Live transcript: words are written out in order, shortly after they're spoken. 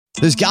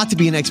There's got to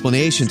be an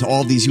explanation to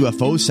all of these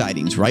UFO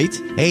sightings, right?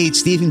 Hey,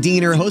 it's Stephen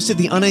Diener, host of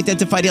the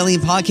Unidentified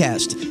Alien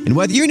Podcast. And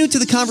whether you're new to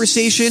the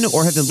conversation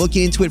or have been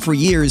looking into it for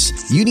years,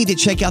 you need to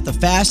check out the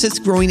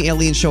fastest growing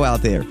alien show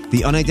out there,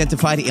 the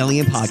Unidentified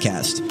Alien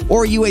Podcast,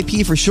 or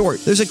UAP for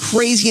short. There's a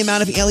crazy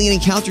amount of alien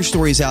encounter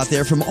stories out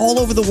there from all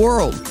over the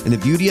world. And the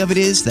beauty of it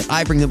is that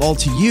I bring them all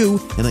to you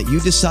and let you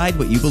decide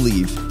what you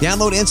believe.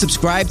 Download and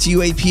subscribe to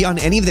UAP on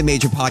any of the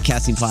major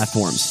podcasting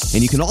platforms.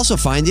 And you can also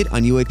find it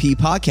on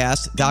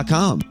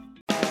UAPpodcast.com.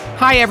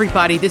 Hi,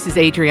 everybody. This is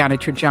Adriana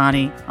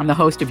Trajani. I'm the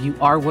host of You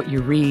Are What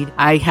You Read.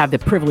 I have the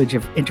privilege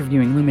of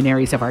interviewing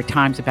luminaries of our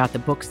times about the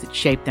books that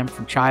shaped them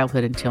from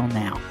childhood until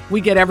now.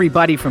 We get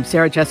everybody from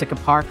Sarah Jessica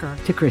Parker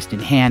to Kristen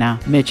Hanna,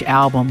 Mitch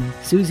Albom,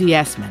 Susie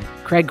Essman,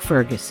 Craig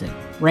Ferguson,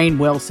 Rainn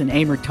Wilson,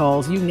 Amor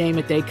Tolls, you name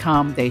it, they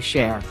come, they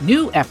share.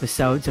 New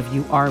episodes of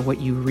You Are What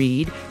You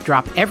Read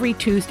drop every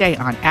Tuesday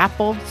on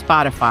Apple,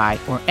 Spotify,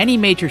 or any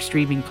major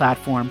streaming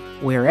platform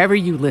wherever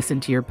you listen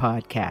to your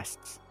podcasts.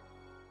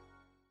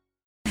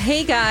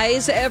 Hey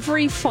guys,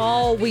 every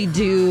fall we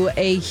do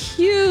a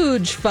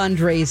huge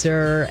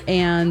fundraiser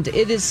and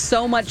it is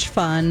so much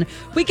fun.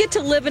 We get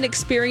to live and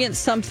experience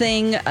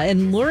something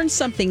and learn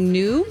something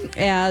new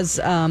as,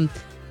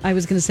 I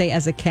was going to say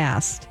as a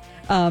cast,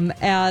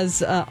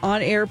 as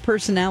on-air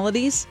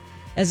personalities,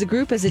 as a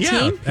group, as a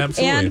team.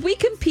 Absolutely. And we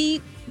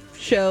compete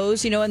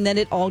shows, and then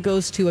it all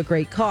goes to a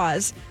great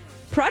cause.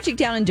 Project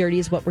Down and Dirty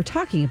is what we're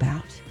talking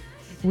about.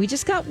 We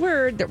just got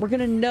word that we're going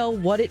to know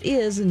what it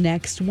is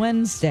next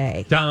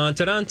Wednesday. Dun,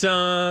 dun, dun,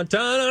 dun,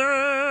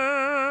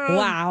 dun.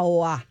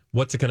 Wow.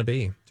 What's it going to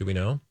be? Do we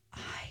know?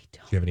 I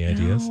don't. Do you have any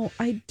ideas? I don't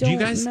know. Do you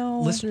guys,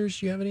 listeners,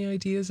 do you have any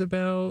ideas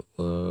about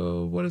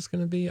what it's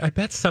going to be? I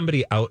bet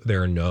somebody out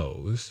there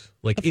knows.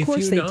 Like, of if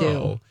course you they know,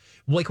 do.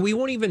 Like, we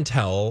won't even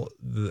tell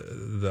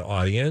the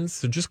audience.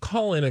 So just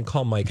call in and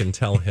call Mike and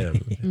tell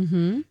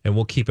him. And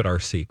we'll keep it our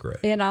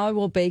secret. And I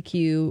will bake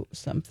you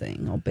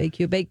something. I'll bake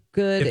you a baked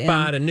good. If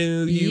I'd have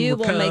knew you were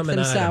will make coming, them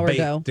I'd have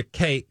sourdough. baked a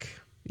cake.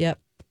 Yep.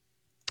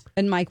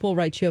 And Mike will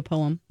write you a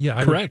poem. Yeah,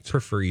 I would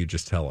prefer you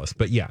just tell us.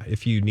 But yeah,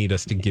 if you need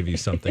us to give you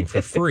something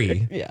for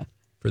free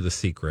for the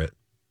secret.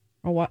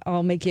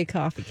 I'll make you a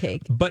coffee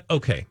cake. But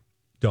okay,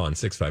 Dawn,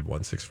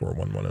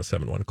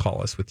 651-641-1071.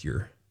 Call us with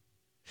your...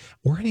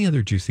 Or any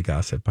other juicy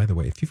gossip. By the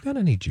way, if you've got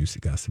any juicy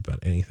gossip about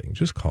anything,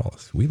 just call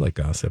us. We like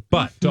gossip.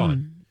 But,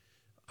 Dawn,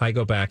 I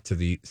go back to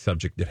the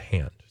subject at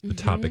hand, the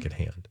topic at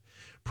hand.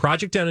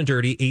 Project Down and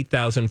Dirty,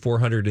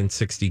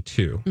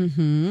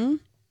 8,462.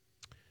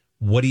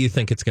 What do you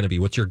think it's going to be?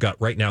 What's your gut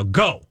right now?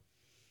 Go!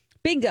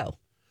 Bingo.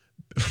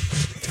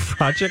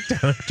 Project Down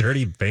and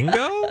Dirty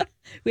bingo?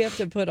 We have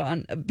to put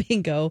on a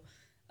bingo.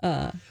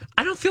 I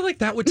don't feel like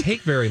that would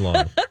take very long.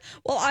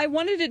 Well, I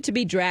wanted it to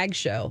be drag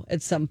show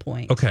at some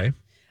point. Okay.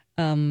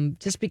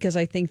 Just because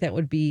I think that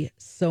would be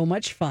so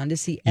much fun to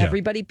see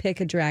everybody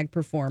pick a drag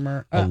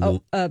performer,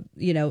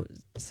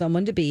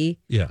 someone to be.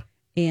 Yeah.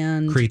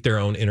 And create their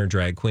own inner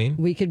drag queen.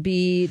 We could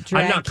be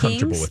drag I'm not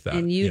comfortable with that.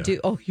 And you do.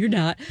 Oh, you're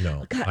not.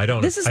 No, God, I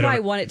don't. This is why I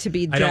want it to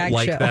be drag show. I don't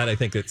like that. I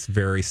think it's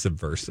very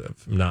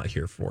subversive. I'm not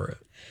here for it.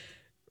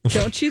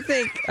 Don't you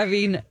think? I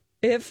mean,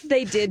 if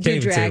they did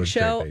do drag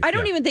show, I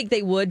don't even think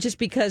they would, just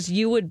because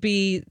you would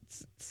be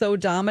so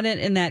dominant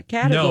in that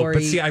category. No,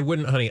 but see, I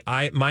wouldn't, honey.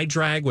 My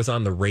drag was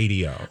on the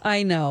radio.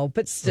 I know,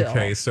 but still.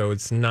 Okay, so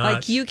it's not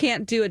like you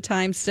can't do a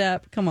time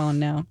step. Come on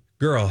now,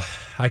 girl.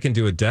 I can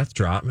do a death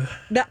drop.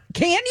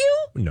 Can you?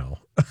 No,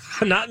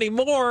 not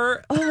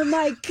anymore. Oh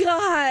my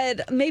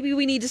God! Maybe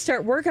we need to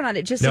start working on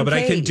it. Just no, in but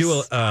case. I can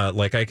do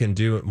I can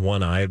do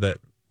one eye that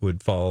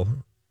would fall.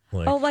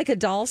 Like a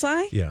doll's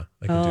eye? Yeah,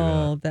 I can do that.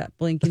 Oh, that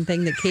blinking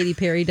thing that Katy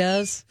Perry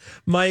does.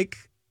 Mike,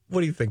 what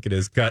do you think it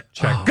is? Gut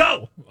check.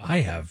 Go! I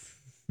have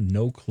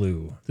no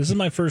clue. This is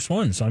my first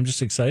one, so I'm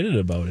just excited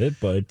about it,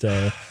 but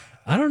I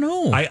don't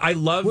know.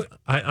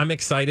 I'm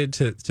excited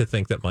to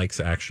think that Mike's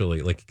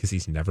actually, because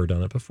he's never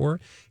done it before,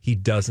 he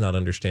does not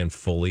understand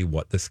fully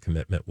what this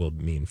commitment will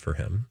mean for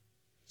him.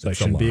 So I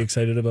shouldn't be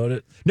excited about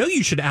it? No,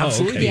 you should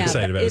absolutely be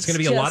excited about it. It's going to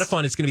be a lot of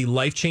fun. It's going to be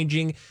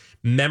life-changing.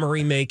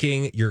 Memory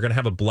making. You're going to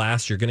have a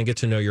blast. You're going to get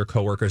to know your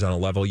coworkers on a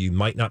level you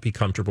might not be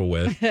comfortable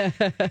with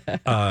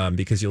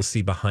because you'll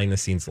see behind the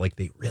scenes like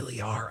they really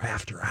are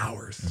after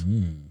hours.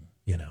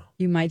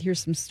 You might hear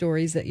some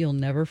stories that you'll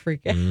never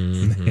forget.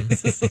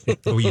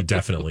 Oh, you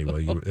definitely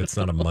will. It's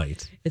not a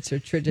might. It's a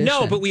tradition.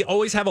 No, but we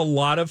always have a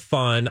lot of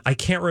fun. I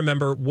can't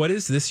remember. What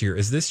is this year?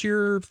 Is this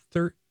year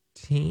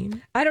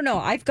 13? I don't know.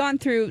 I've gone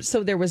through.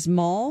 So there was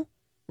mall,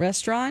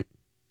 restaurant,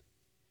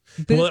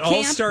 boot it all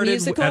camp, started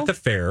musical. at the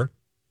fair.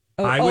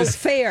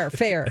 Fair.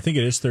 I think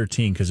it is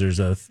 13 because there's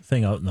a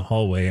thing out in the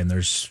hallway and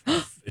there's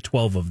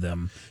 12 of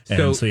them.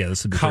 And so yeah,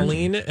 this would be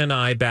Colleen and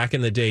I, back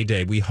in the day,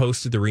 we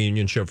hosted the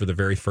reunion show for the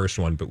very first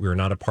one, but we were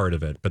not a part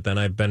of it. But then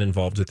I've been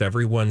involved with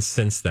everyone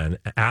since then.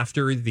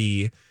 After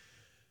the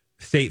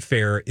State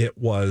Fair, it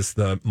was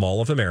the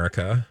Mall of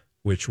America,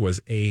 which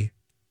was a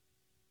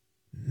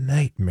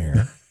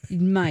nightmare.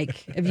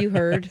 Mike, have you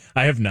heard?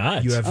 I have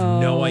not. You have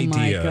no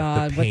idea. Oh my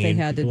God, what they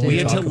had to do. We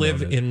had to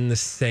live in the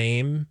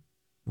same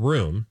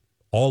room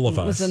all of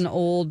It was us, an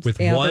old with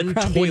one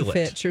Abercrombie toilet,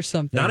 Fitch or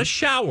something. not a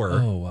shower.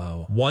 Oh,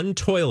 wow. One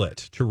toilet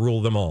to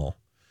rule them all.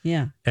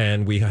 Yeah.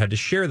 And we had to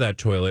share that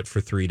toilet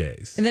for 3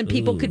 days. And then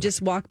people could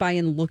just walk by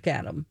and look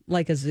at them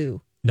like a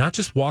zoo. Not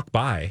just walk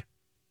by.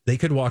 They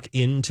could walk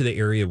into the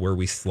area where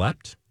we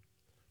slept.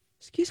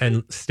 Excuse me?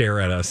 And stare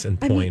at us and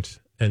point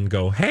and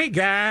go, "Hey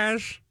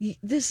guys!"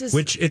 This is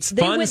Which it's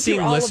they fun went seeing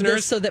through all of this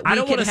listeners. so that I we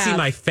don't want to could see have-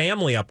 my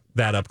family up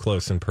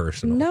close and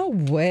personal. No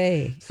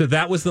way. So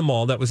that was the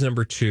mall. That was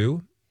number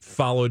 2,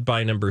 followed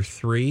by number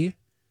 3.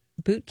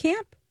 Boot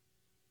camp?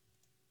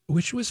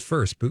 Which was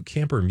first, boot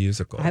camp or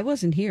musical? I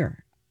wasn't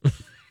here.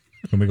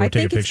 Can we go I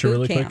take a think it's picture boot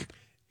really camp. quick?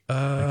 I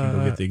can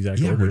go get the exact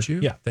yeah, order. would you?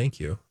 Yeah. Thank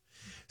you.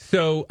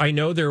 So I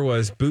know there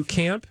was boot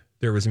camp.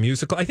 There was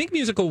musical. I think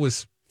musical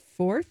was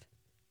 4th?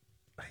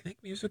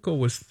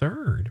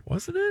 third,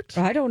 wasn't it?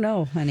 I don't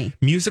know, honey.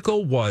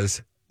 Musical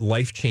was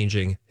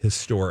life-changing,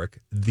 historic,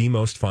 the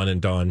most fun.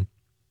 And Dawn,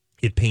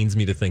 it pains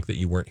me to think that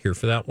you weren't here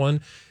for that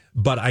one,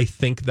 but I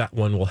think that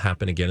one will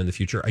happen again in the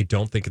future. I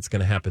don't think it's going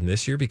to happen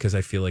this year because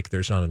I feel like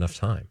there's not enough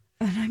time.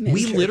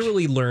 We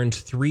literally learned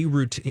 3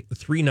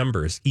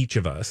 numbers, each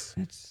of us,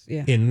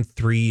 in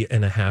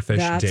 3.5-ish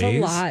That's days. a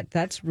lot.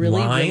 That's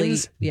really, Lines, really...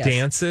 Yes.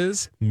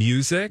 dances,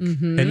 music.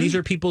 And these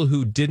are people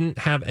who didn't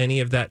have any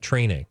of that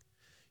training.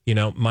 You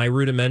know, my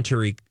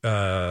rudimentary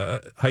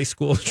high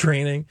school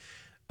training,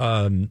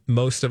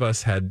 most of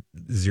us had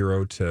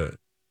 0 to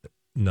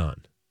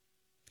none.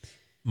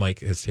 Mike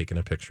has taken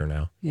a picture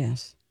now.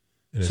 Yes.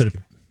 So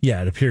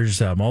it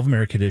appears Mall of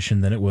America edition.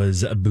 Then it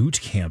was a boot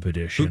camp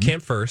edition. Boot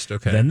camp first,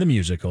 okay. Then the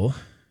musical.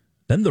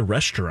 Then the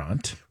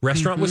restaurant.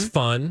 Restaurant was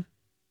fun.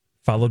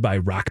 Followed by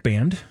rock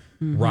band.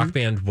 Rock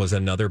band was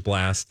another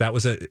blast. That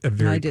was a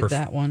very I did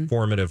that one.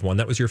 formative one.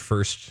 That was your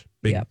first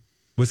big... Yep.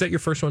 Was that your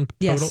first one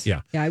Yes. total?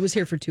 Yeah. Yeah, I was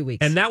here for 2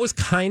 weeks. And that was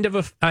kind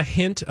of a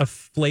hint, a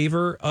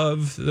flavor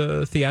of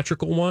the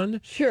theatrical one.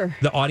 Sure.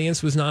 The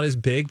audience was not as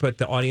big, but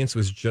the audience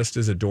was just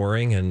as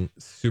adoring and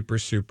super,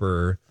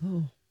 super,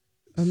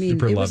 I mean,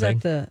 super it was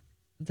loving. at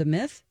the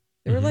Myth.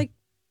 There were like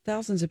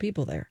thousands of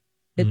people there.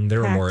 It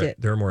There were packed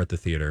it. There were more at the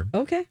theater.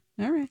 Okay.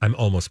 All right. I'm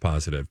almost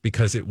positive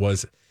because it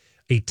was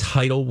a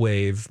tidal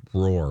wave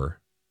roar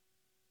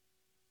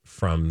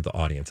from the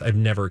audience. I've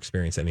never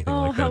experienced anything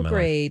like that how in my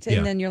great. life.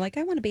 And then you're like,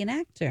 I want to be an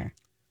actor.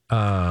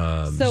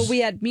 then So we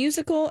had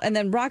musical and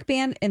then rock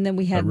band and then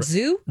we had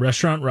zoo,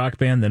 Restaurant, rock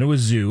band. Then it was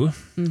zoo.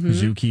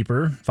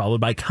 Zookeeper. Followed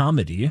by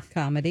comedy.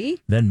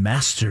 comedy, Then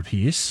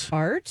masterpiece.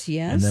 art,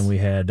 yes. And then we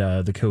had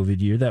the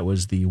COVID year. That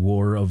was the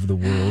War of the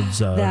Worlds.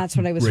 That's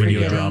what I was radio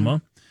forgetting.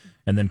 drama.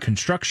 And then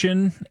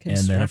construction. And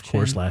then, of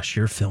course, Construction. last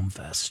year, Film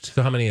Fest.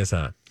 So how many is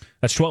that?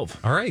 That's 12.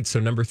 All right.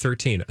 So number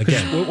 13.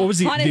 Again, What was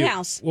the Haunted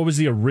House. What was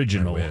the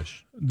original? I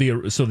wish. The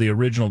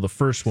original, the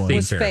first one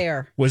was Fair.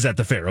 fair. was at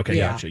the fair. Okay,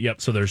 Yeah. gotcha. Yep.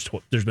 So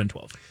there's been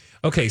 12.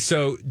 okay.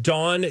 So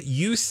Dawn,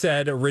 you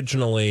said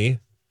originally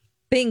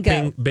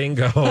Bingo.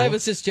 bingo. I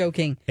was just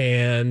joking.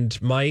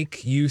 And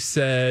Mike, you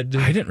said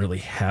I didn't really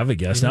have a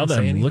guess. You Now didn't that say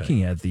I'm anything.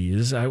 looking at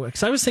these,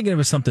 because I was thinking it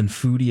was something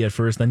foodie at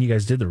first. Then you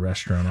guys did the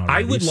restaurant already.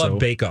 I would love so-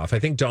 Bake Off. I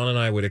think Dawn and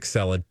I would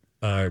excel at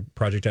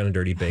Project Down and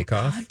Dirty Bake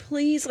Off God,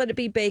 please let it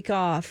be Bake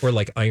Off. or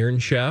like Iron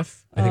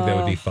Chef. I think that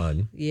would be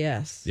fun.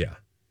 Yes. Yeah.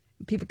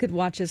 People could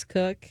watch us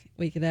cook.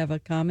 We could have a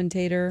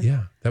commentator.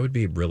 Yeah. That would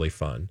be really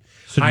fun.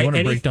 So do you want to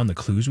any- break down the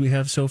clues we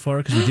have so far?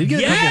 Because we did get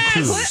a Yes!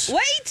 couple clues.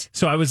 Wait.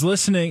 So I was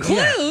listening.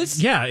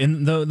 Clues? Yeah,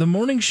 and the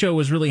morning show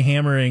was really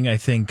hammering, I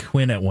think,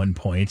 Quinn at one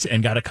point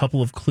and got a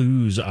couple of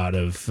clues out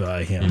of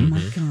him. Oh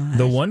my God.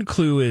 The one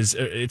clue is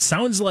it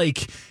sounds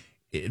like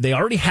they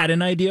already had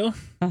an idea,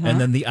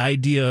 and then the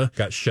idea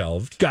got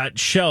shelved. got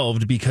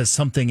shelved because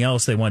something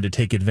else they wanted to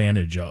take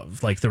advantage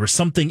of. Like there was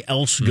something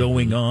else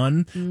going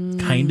on,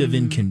 kind of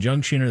in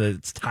conjunction or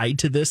that's tied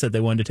to this that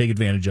they wanted to take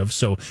advantage of.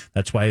 So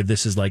that's why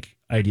this is like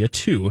idea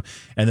 2.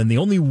 And then the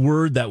only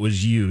word that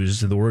was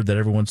used, the word that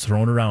everyone's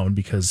thrown around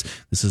because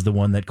this is the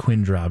one that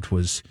Quinn dropped,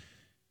 was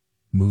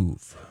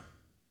move.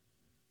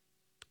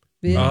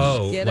 Bitch,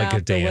 Oh, get like out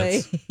a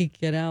dance. The way.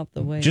 Get out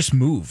the way. Just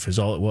move is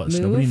all it was.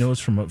 Move? Nobody knows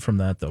from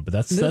that though. But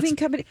that's Moving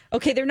company.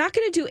 Okay, they're not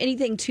going to do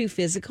anything too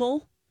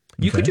physical.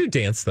 You could Okay. do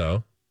dance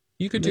though.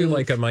 You could do Move.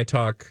 like a My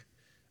Talk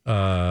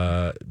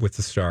with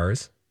the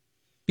Stars.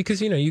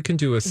 Because you can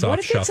do a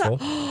soft shuffle.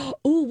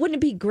 Ooh, wouldn't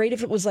it be great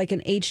if it was like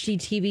an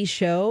HGTV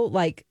show,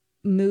 like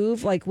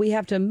move, like we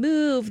have to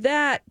move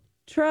that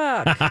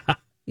truck,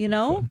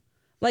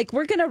 like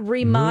we're gonna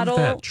remodel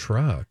Move that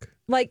truck.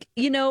 like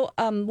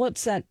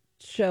what's that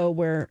show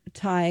where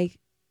Ty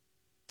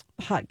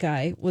Hot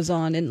Guy was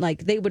on, and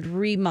like they would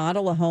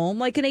remodel a home,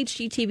 like an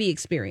HGTV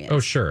experience. Oh,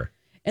 sure.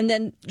 And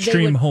then they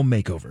Extreme would, home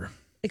makeover.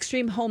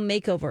 extreme home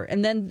makeover,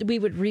 and then we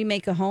would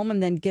remake a home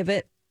and then give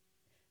it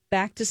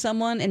back to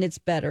someone, and it's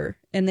better,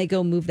 and they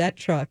go move that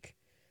truck.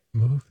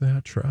 Move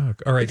that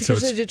truck. All right, so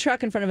Because it's, there's a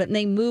truck in front of it, and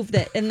they moved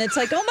it, and it's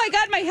like, oh my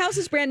God, my house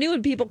is brand new,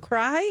 and people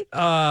cry.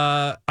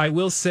 I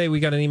will say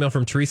we got an email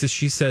from Teresa.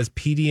 She says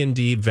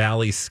PD&D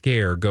Valley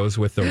Scare goes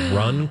with the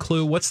run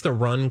clue. What's the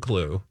run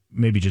clue?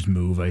 Maybe just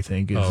move, I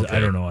think. Okay. I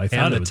don't know. I thought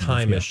and it the was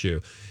time move, yeah. issue.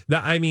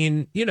 That I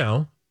mean,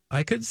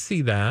 I could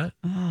see that.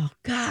 Oh,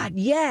 God,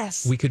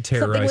 yes. We could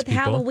terrorize something with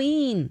people.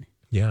 Halloween.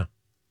 Yeah.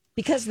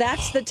 Because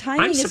that's the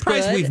timing. I'm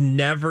surprised is good. we've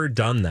never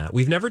done that.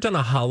 We've never done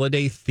a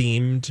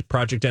holiday-themed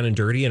Project Down and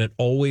Dirty, and it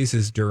always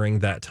is during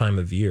that time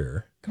of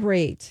year.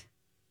 Great.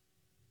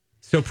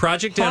 So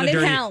Project Down Haunted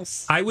and Dirty.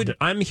 house.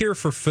 I'm here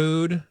for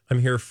food. I'm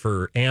here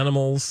for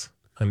animals.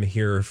 I'm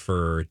here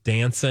for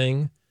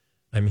dancing.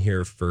 I'm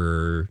here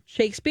for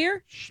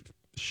Shakespeare?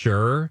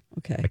 Sure.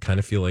 Okay. I kind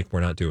of feel like we're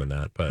not doing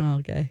that, but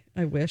Okay.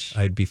 I wish.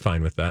 I'd be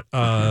fine with that.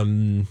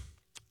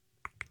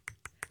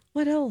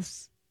 What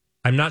else?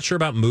 I'm not sure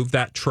about Move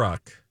That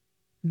Truck.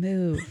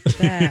 Move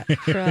that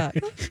truck.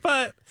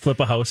 But Flip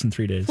a house in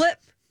 3 days. Flip.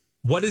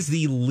 what is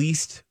the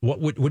least?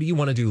 What do you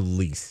want to do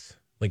least?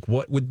 Like,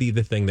 what would be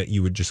the thing that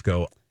you would just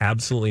go,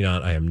 absolutely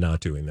not, I am not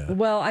doing that?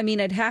 Well, I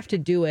mean, I'd have to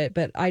do it,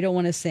 but I don't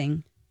want to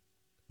sing.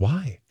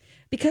 Why?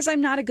 Because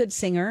I'm not a good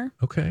singer.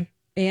 Okay.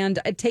 And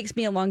it takes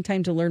me a long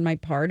time to learn my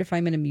part if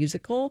I'm in a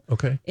musical.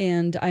 Okay.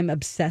 And I'm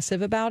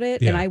obsessive about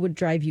it. Yeah. And I would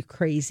drive you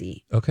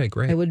crazy. Okay,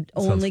 great. I would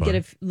Sounds only get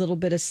fun. a little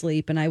bit of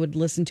sleep and I would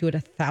listen to it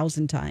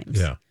 1,000 times.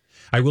 Yeah.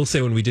 I will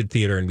say when we did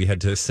theater and we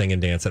had to sing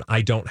and dance, and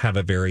I don't have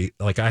a very,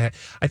 like, I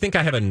think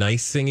I have a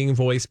nice singing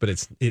voice,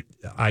 but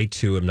I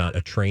too am not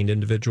a trained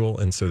individual.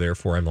 And so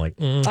therefore I'm like,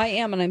 I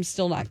am, and I'm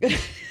still not good.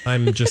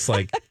 I'm just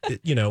like,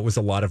 it was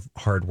a lot of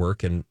hard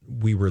work, and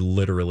we were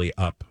literally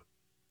up.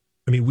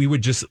 I mean, we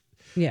would just,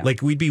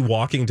 like, we'd be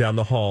walking down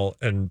the hall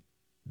and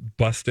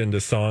bust into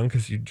song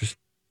because you just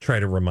try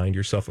to remind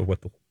yourself of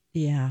what the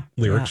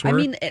lyrics were. I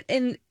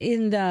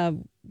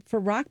mean, for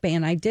Rock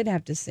Band, I did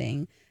have to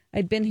sing.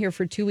 I'd been here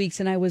for 2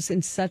 weeks and I was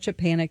in such a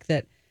panic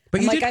that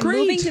But I'm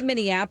moving to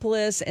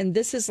Minneapolis and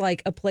this is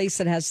like a place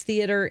that has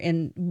theater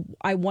and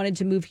I wanted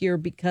to move here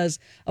because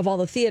of all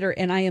the theater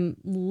and I am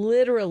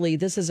literally,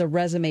 this is a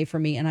resume for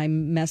me and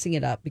I'm messing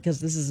it up because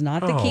this is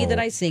not the key that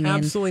I sing in.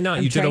 Absolutely not.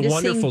 I'm You did a trying to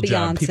wonderful sing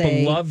job. People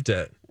Beyonce. loved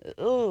it.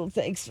 Oh,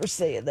 thanks for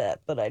saying that,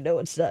 but I know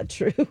it's not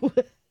true.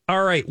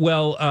 All right.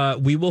 Well,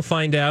 we will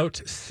find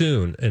out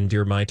soon. And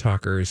dear My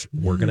Talkers,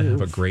 we're going to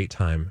have a gregreat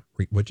time.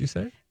 What'd you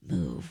say?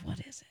 Move. What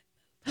is it?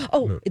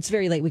 Oh, it's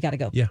very late. We got to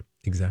go. Yeah,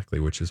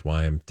 exactly. Which is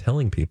why I'm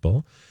telling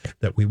people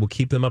that we will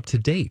keep them up to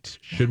date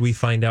should we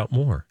find out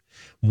more.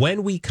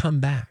 When we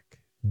come back,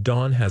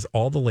 Dawn has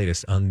all the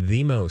latest on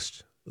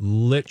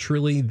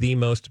literally the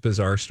most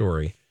bizarre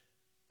story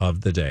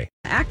of the day.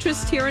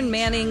 Actress Taryn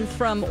Manning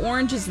from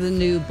Orange is the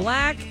New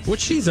Black. What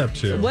she's up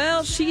to?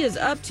 Well, she is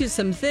up to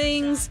some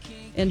things,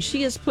 and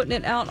she is putting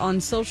it out on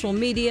social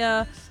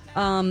media.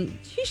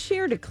 She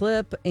shared a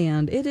clip,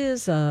 and it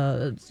is,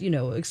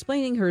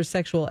 explaining her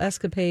sexual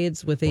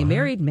escapades with a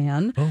married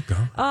man. Oh,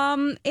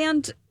 God.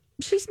 And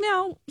she's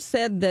now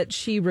said that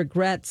she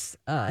regrets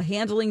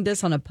handling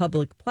this on a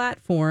public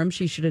platform.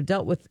 She should have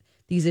dealt with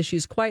these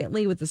issues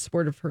quietly with the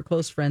support of her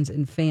close friends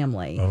and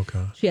family. Oh,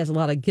 God. She has a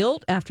lot of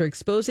guilt after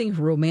exposing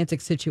her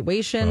romantic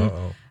situation.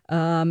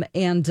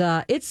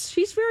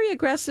 She's very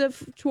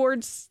aggressive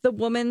towards the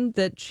woman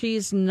that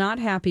she's not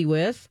happy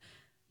with.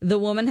 The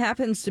woman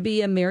happens to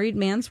be a married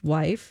man's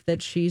wife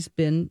that she's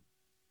been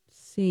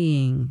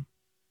seeing.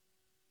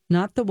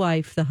 Not the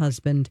wife, the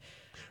husband.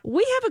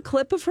 We have a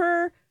clip of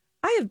her.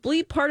 I have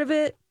bleeped part of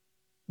it,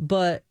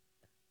 but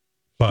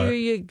here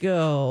you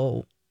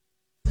go.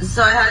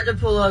 So I had to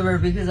pull over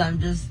because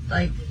I'm just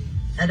like,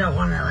 I don't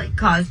want to like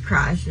cause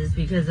crashes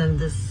because I'm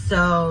just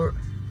so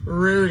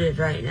rooted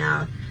right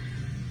now.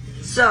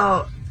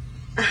 So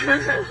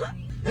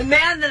the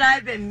man that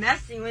I've been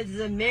messing with is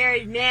a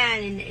married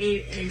man,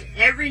 and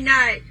every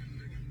night,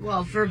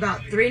 well, for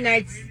about 3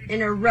 nights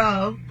in a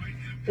row,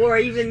 or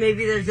even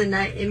maybe there's a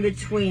night in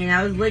between,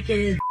 I was licking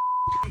his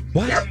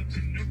What? Yep.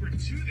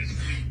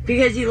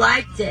 Because he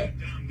liked it.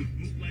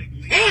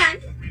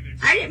 And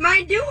I didn't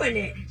mind doing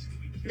it.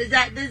 Does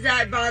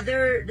that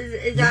bother?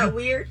 Is that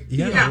weird?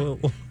 Yeah. Well,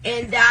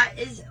 And that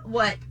is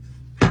what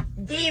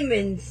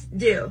demons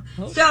do.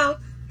 Oh. So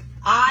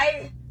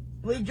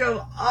we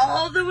drove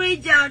all the way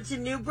down to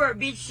Newport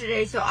Beach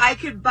today so I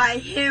could buy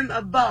him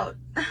a boat.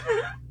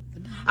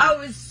 I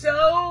was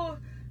so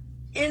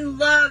in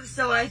love,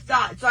 so I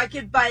thought, so I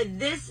could buy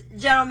this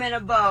gentleman a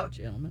boat.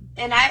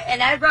 And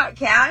I brought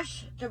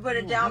cash to put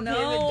a down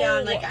payment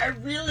down. Like, I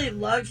really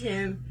loved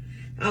him.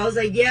 I was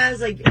like, yes,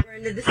 like, we're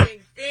into the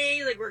same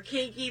thing, like, we're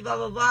kinky, blah,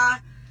 blah, blah.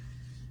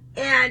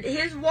 And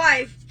his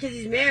wife, because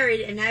he's married,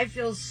 and I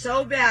feel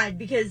so bad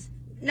because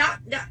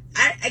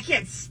I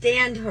can't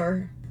stand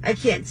her. I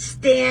can't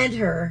stand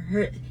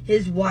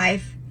his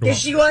wife. Because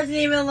she wasn't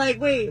even like,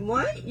 wait,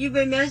 what? You've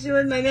been messing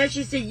with my man?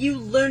 She said, you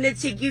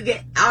lunatic, you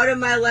get out of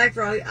my life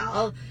or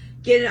I'll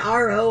get an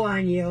RO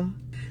on you.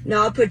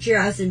 No, I'll put your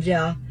ass in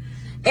jail.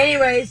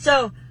 Anyway,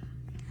 so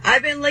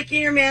I've been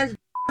licking your man's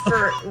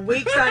for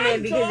weeks on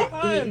end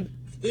because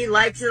he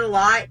likes it a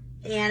lot.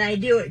 And I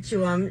do it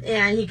to him.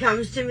 And he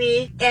comes to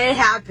me and it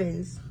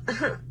happens.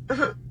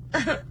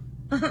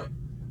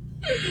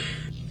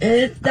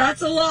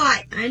 That's a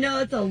lot. I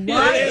know it's a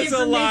lot of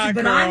information,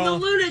 but I'm the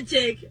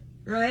lunatic,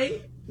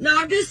 right?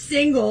 No, I'm just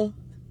single.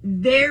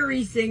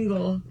 Very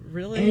single.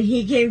 Really? And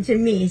he came to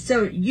me.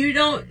 So you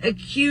don't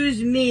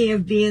accuse me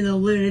of being a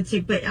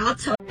lunatic, but I'll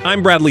tell you.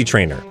 I'm Bradley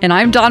Trainer. And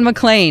I'm Don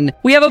McClain.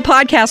 We have a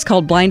podcast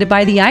called Blinded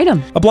by the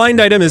Item. A blind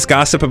item is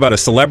gossip about a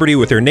celebrity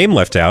with their name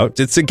left out.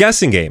 It's a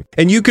guessing game,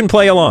 and you can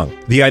play along.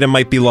 The item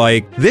might be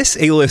like, this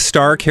A-list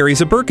star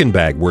carries a Birkin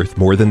bag worth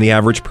more than the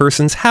average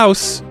person's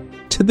house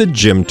to the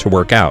gym to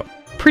work out.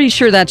 Pretty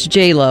sure that's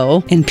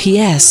J-Lo. And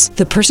P.S.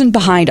 the person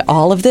behind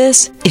all of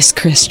this is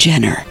Kris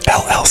Jenner,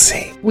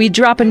 LLC. We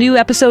drop a new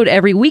episode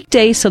every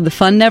weekday so the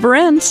fun never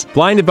ends.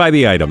 Blinded by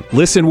the Item.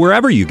 Listen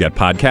wherever you get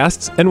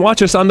podcasts and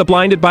watch us on the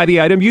Blinded by the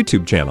Item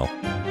YouTube channel.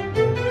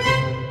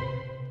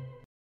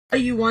 Tell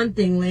you one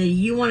thing, lady.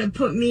 You want to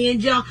put me in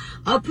jail?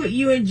 I'll put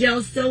you in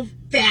jail so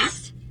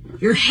fast,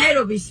 your head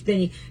will be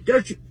spinning.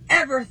 Don't you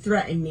ever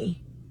threaten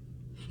me.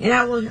 And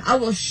I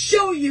will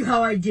show you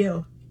how I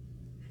do.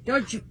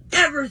 Don't you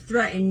ever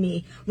threaten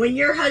me when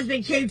your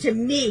husband came to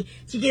me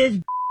to get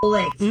his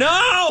licked.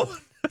 No!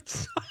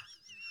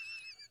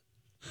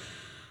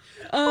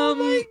 Oh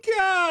my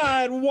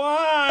God.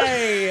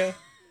 Why?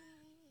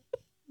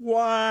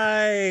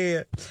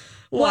 Why?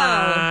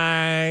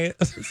 Why?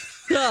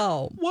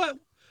 So, What?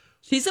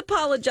 she's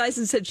apologized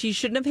and said she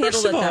shouldn't have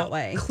handled First of it all, that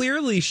way.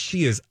 clearly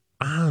she is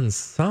on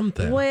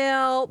something.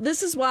 Well,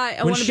 this is why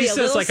I when want to she be a says,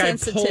 little like,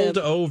 sensitive. I pulled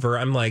over,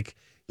 I'm like,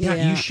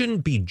 yeah, you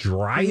shouldn't be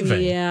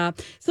driving. Yeah.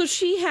 So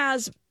she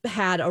has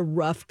had a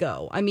rough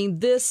go. I mean,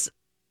 this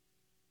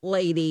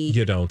lady,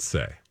 You don't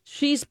say.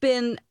 she's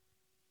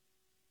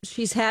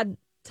had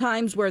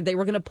times where they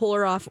were going to pull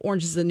her off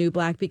Orange is the New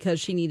Black because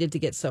she needed to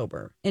get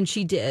sober. And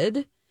she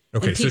did.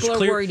 Okay, and people are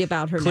worried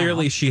about her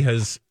clearly now. she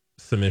has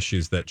some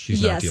issues that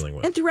she's not dealing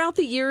with. And throughout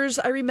the years,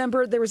 I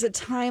remember there was a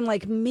time,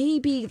 like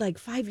maybe like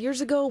 5 years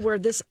ago, where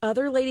this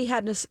other lady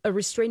had a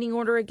restraining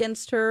order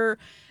against her.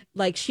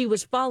 Like she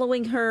was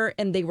following her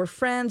and they were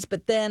friends,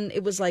 but then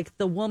it was like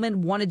the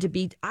woman wanted to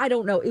be, I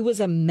don't know, it was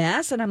a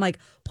mess. And I'm like,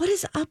 what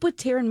is up with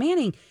Taryn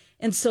Manning?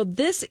 And so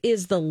this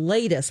is the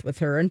latest with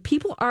her. And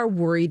people are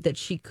worried that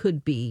she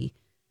could be,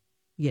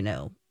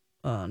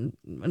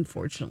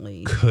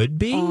 unfortunately, Could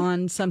be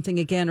on something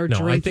again or no,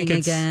 drinking I think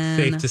it's again.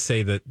 safe to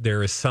say that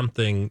there is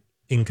something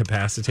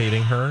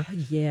incapacitating her.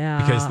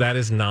 Yeah. Because that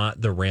is not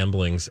the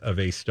ramblings of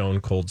a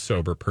stone cold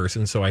sober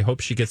person. So I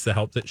hope she gets the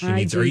help that she I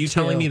needs. do Are you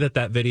telling too. me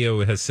that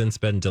video has since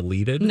been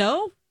deleted?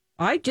 No,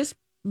 I just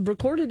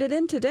recorded it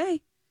in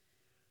today.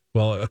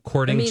 Well,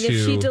 according if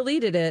she to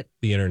deleted it,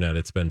 the internet,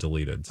 it's been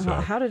deleted. So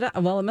how did I?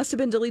 Well, it must have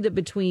been deleted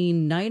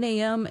between 9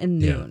 a.m. and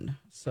noon.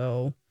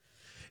 So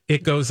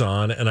it goes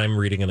on, and I'm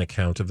reading an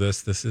account of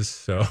this. This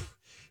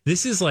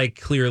is like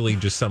clearly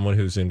just someone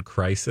who's in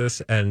crisis,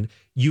 and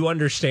you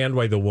understand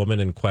why the woman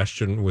in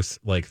question was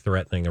like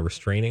threatening a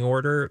restraining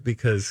order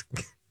because,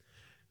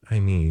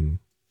 I mean,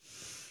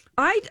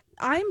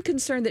 I'm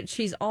concerned that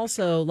she's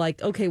also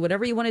like, okay,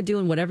 whatever you want to do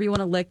and whatever you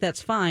want to lick,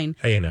 that's fine.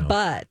 I know,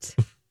 but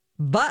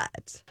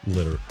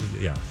literally,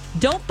 yeah.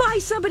 don't buy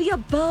somebody a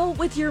boat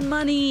with your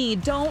money.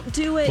 Don't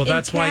do it. Well,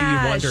 that's in why you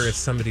cash. wonder if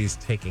somebody's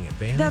taking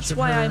advantage. That's of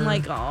why her. I'm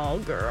like, oh,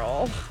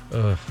 girl.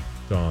 Ugh,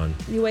 Dawn.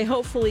 Anyway,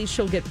 hopefully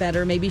she'll get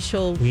better. Maybe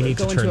she'll We need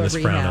go to into turn a this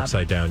rehab. frown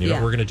upside down. You know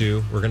what we're going to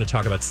do? We're going to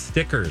talk about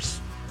stickers.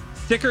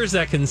 Stickers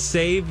that can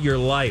save your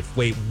life.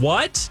 Wait,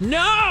 what?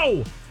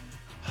 No!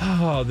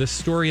 Oh, this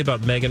story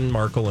about Meghan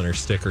Markle and her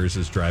stickers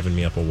is driving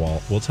me up a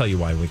wall. We'll tell you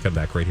why when we come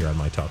back right here on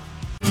My Talk.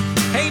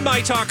 Hey,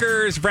 My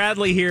Talkers,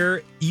 Bradley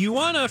here. You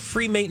want a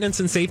free maintenance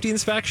and safety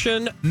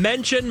inspection?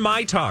 Mention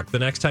My Talk the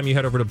next time you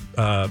head over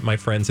to my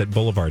friends at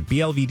Boulevard,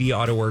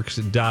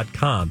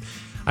 blvdautoworks.com.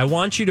 I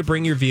want you to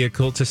bring your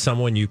vehicle to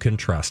someone you can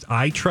trust.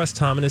 I trust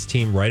Tom and his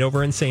team right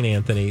over in St.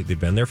 Anthony. They've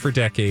been there for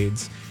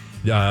decades,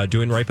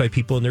 doing right by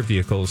people in their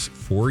vehicles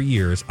for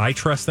years. I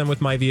trust them with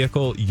my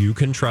vehicle. You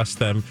can trust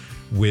them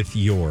with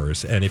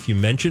yours. And if you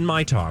mention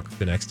My Talk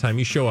the next time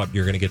you show up,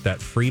 you're going to get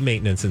that free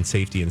maintenance and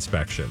safety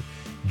inspection.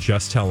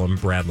 Just tell them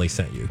Bradley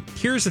sent you.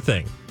 Here's the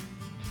thing.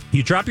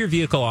 You drop your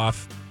vehicle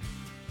off.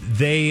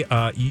 They,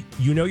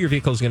 you know your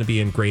vehicle is going to be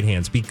in great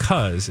hands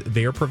because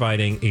they are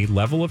providing a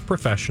level of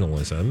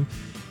professionalism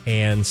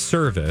and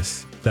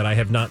service that I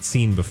have not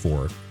seen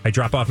before. I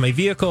drop off my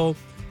vehicle.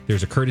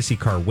 There's a courtesy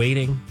car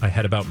waiting. I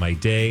head about my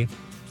day.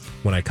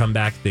 When I come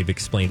back, they've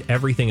explained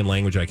everything in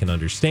language I can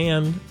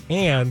understand,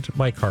 and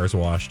my car's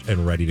washed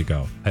and ready to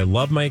go. I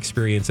love my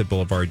experience at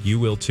Boulevard. You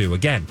will too.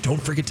 Again, don't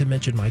forget to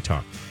mention My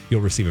Talk.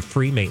 You'll receive a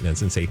free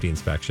maintenance and safety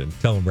inspection.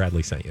 Tell them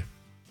Bradley sent you.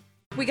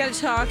 We got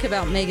to talk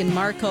about Meghan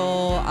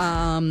Markle.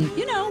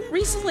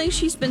 Recently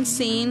she's been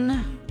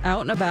seen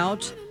out and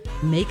about,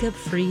 makeup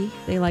free,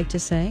 they like to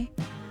say,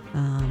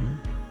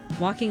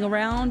 walking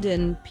around,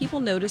 and people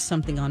notice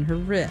something on her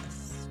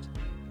wrist.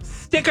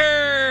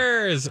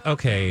 Stickers!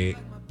 Okay,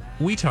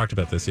 we talked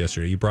about this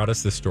yesterday. You brought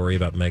us the story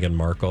about Meghan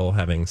Markle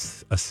having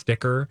a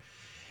sticker,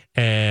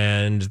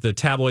 and the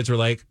tabloids were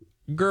like,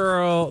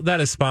 girl,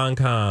 that is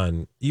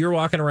SponCon. You're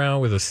walking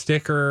around with a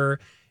sticker.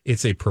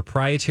 It's a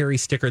proprietary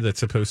sticker that's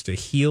supposed to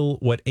heal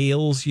what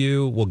ails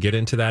you. We'll get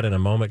into that in a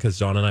moment because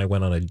Dawn and I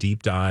went on a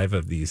deep dive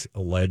of these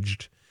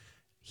alleged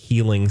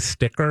healing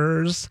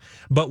stickers.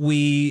 But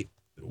we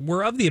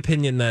we're of the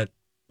opinion that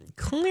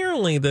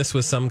clearly this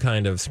was some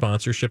kind of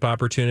sponsorship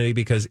opportunity,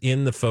 because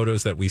in the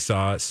photos that we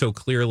saw so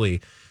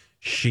clearly,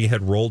 she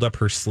had rolled up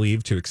her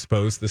sleeve to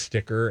expose the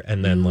sticker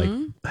and then like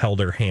held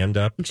her hand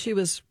up. She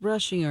was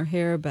brushing her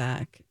hair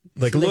back.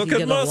 Like, so look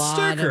at my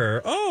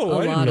sticker.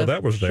 I didn't know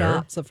that was there.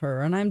 Shots of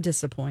her, and I'm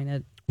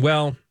disappointed.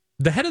 Well,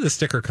 the head of the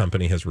sticker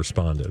company has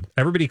responded.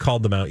 Everybody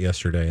called them out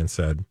yesterday and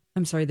said,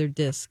 I'm sorry, they're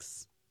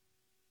discs.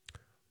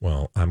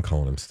 Well, I'm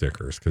calling them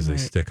stickers because they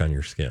stick on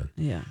your skin.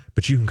 Yeah.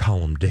 But you can call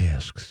them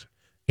discs.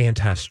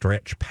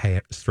 Anti-stress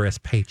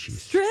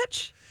patches.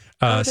 Stretch?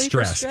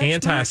 Stress.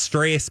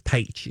 Anti-stress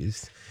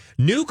patches.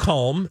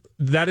 Newcomb,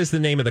 that is the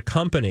name of the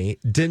company,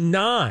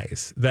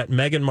 denies that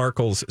Meghan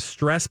Markle's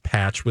stress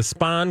patch was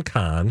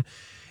SponCon.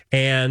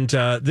 And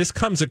this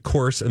comes, of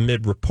course,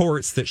 amid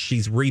reports that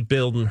she's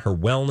rebuilding her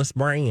wellness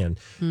brand.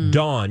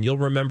 Dawn, you'll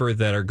remember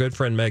that our good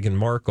friend Meghan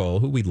Markle,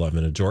 who we love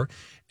and adore,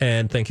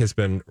 and think has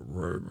been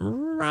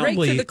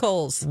roundly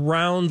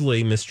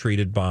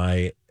mistreated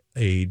by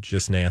a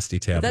just nasty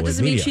tabloid That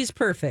doesn't media. mean she's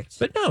perfect.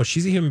 But no,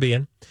 she's a human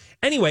being.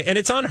 Anyway, and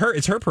it's on her.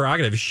 It's her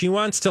prerogative. If she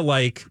wants to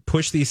like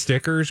push these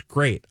stickers,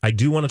 great. I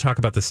do want to talk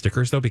about the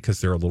stickers though,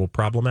 because they're a little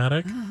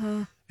problematic,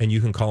 and you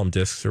can call them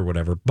discs or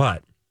whatever.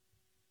 But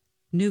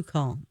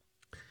Newcomb.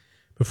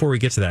 Before we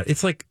get to that,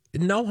 it's like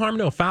no harm,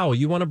 no foul.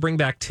 You want to bring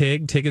back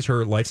Tig. Tig is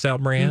her lifestyle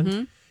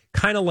brand.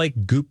 Kind of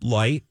like Goop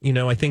Light. You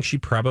know, I think she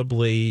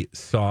probably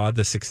saw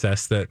the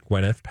success that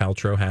Gwyneth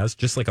Paltrow has,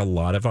 just like a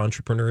lot of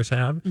entrepreneurs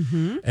have.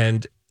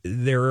 And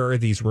there are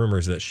these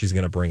rumors that she's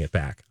going to bring it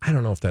back. I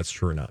don't know if that's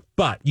true or not.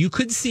 But you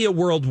could see a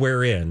world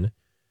wherein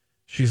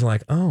she's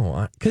like,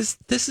 oh, because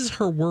this is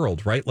her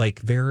world, right?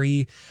 Like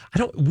we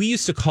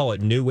used to call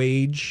it new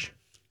age,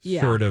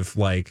 sort of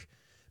like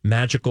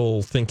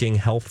magical thinking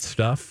health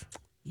stuff.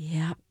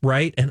 Yeah.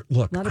 Right. And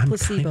look, a lot of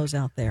placebos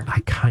out there. I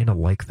kind of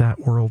like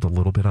that world a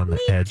little bit on the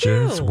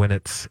edges too.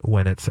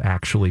 when it's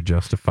actually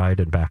justified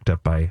and backed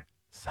up by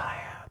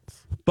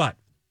science. But,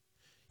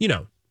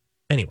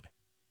 anyway,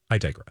 I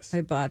digress. I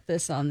bought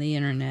this on the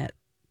internet.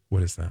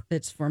 What is that?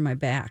 It's for my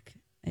back.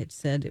 It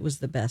said it was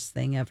the best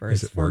thing ever.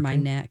 Is it's it for my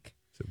working? neck.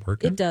 Is it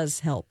working? It does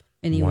help.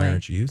 Anyway. Why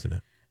aren't you using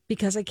it?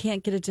 Because I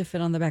can't get it to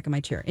fit on the back of my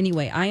chair.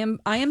 Anyway, I am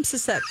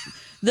susceptible.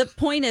 The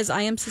point is,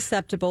 I am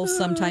susceptible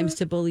sometimes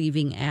to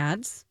believing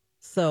ads.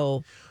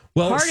 So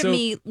part of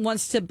me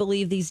wants to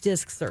believe these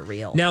discs are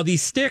real. Now,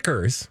 these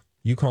stickers,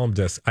 you call them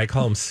discs, I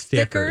call them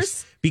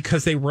stickers,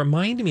 because they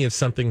remind me of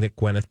something that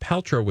Gwyneth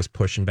Paltrow was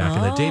pushing back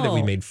in the day that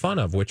we made fun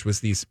of, which was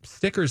these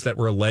stickers that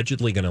were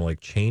allegedly going to like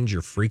change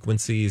your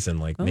frequencies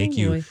and like make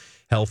you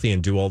healthy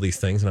and do all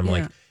these things. And I'm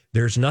like,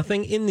 there's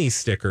nothing in these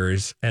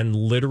stickers, and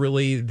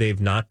literally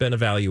they've not been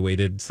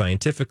evaluated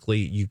scientifically.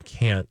 You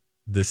can't,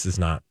 this is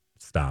not,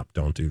 stop,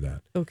 don't do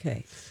that.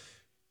 Okay.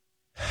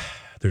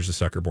 There's a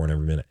sucker born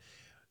every minute.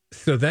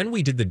 So then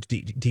we did the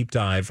deep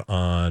dive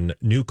on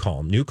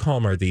Newcomb.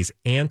 Newcomb are these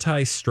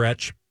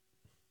anti-stress.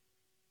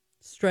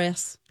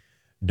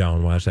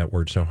 Dawn, why is that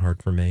word so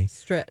hard for me?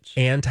 Stretch.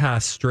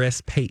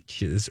 Anti-stress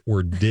patches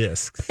or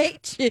discs.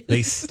 Patches.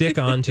 They stick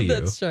onto you.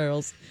 That's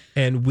Charles.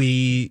 And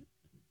we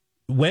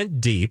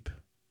went deep,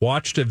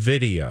 watched a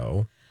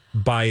video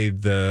by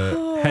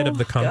the head of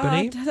the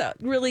company. God, that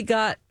really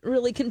got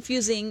really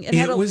confusing. It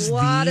had a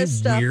lot of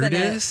stuff in it.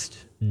 It was the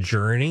weirdest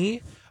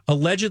journey.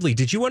 Allegedly,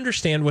 did you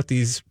understand what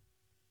these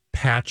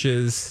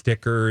patches,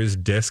 stickers,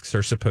 discs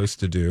are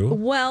supposed to do?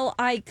 Well,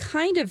 I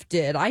kind of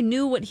did. I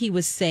knew what he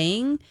was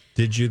saying.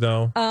 Did you,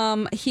 though?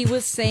 He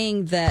was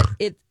saying that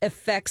it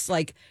affects,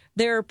 like,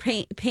 there are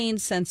pain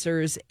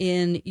sensors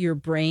in your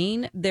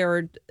brain. There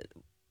are,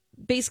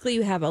 basically,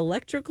 you have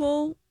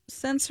electrical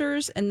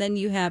sensors and then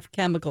you have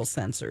chemical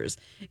sensors.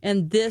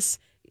 And this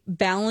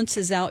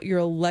balances out your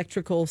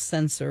electrical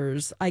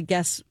sensors. I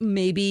guess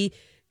maybe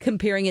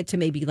comparing it to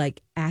maybe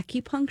like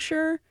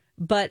acupuncture.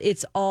 But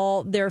it's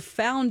all their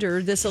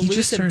founder, this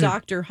elusive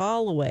Dr.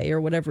 Holloway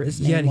or whatever his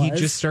name was. Yeah, he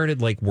just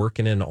started like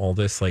working in all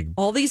this, like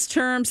all these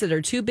terms that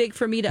are too big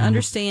for me to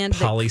understand.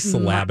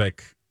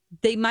 Polysyllabic.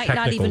 They might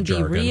not even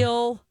jargon. be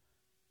real,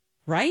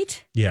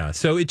 right? Yeah.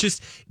 So it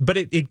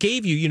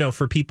gave you,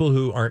 for people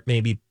who aren't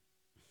maybe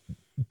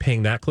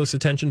paying that close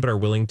attention, but are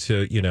willing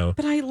to,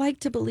 But I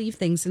like to believe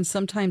things, and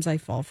sometimes I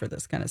fall for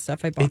this kind of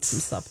stuff. I bought some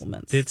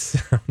supplements. It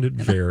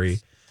sounded very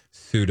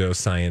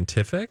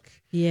pseudoscientific.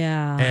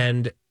 Yeah.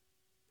 And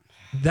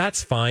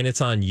that's fine. It's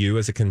on you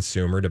as a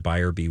consumer to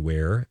buyer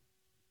beware.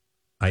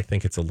 I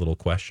think it's a little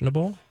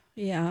questionable.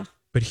 Yeah.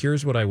 But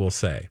here's what I will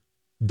say.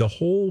 The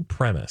whole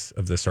premise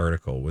of this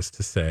article was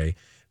to say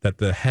that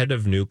the head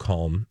of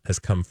Newcomb has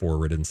come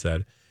forward and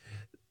said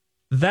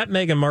that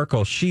Meghan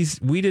Markle,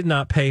 we did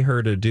not pay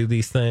her to do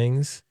these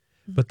things.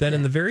 But then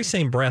in the very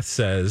same breath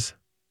says,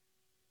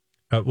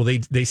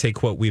 they say,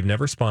 quote, we've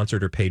never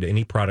sponsored or paid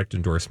any product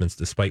endorsements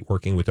despite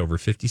working with over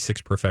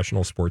 56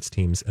 professional sports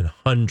teams and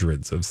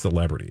hundreds of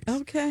celebrities.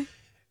 Okay.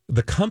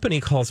 The company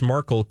calls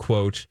Markle,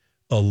 quote,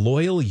 a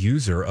loyal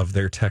user of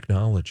their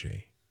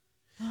technology.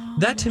 Oh.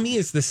 That to me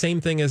is the same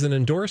thing as an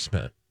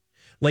endorsement.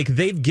 Like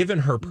they've given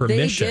her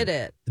permission. They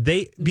did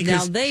it.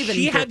 Because Now they've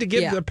she had to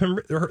give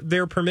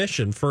their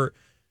permission for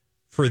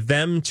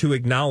them to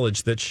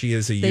acknowledge that she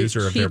is a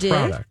user of their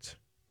product.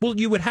 Well,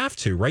 you would have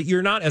to, right?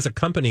 You're not as a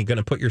company going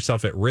to put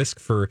yourself at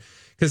risk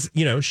because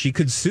she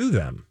could sue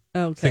them.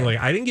 Okay. Saying like,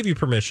 I didn't give you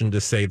permission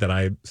to say that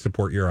I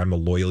support I'm a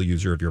loyal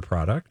user of your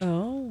product.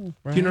 Oh,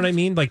 right. Do you know what I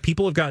mean? Like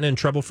people have gotten in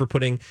trouble for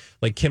putting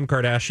like Kim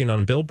Kardashian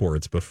on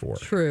billboards before.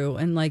 True.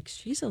 And like,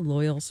 she's a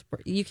loyal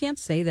support. You can't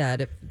say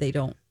that if they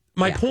don't.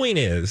 My point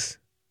is,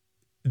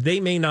 they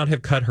may not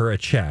have cut her a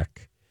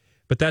check,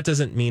 but that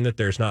doesn't mean that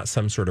there's not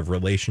some sort of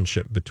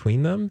relationship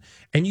between them.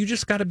 And you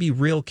just got to be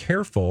real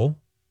careful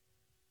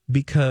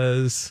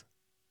because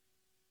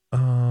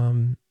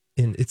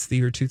it's the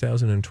year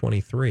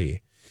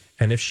 2023.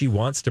 And if she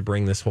wants to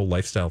bring this whole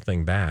lifestyle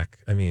thing back,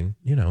 I mean,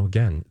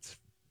 again,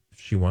 if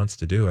she wants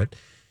to do it,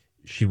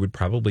 she would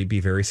probably be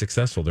very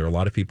successful. There are a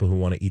lot of people who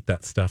want to eat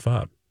that stuff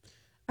up.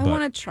 I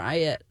want to try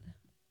it.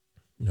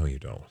 No, you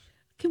don't.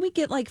 Can we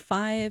get like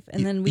 5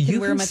 and then we can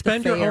wear them at the fair?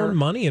 You can spend your own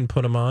money and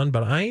put them on,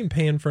 but I ain't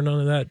paying for none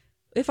of that.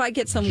 If I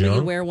get some, will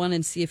you wear one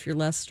and see if you're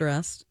less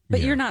stressed?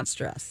 But you're not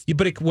stressed. Yeah,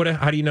 but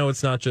how do you know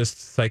it's not just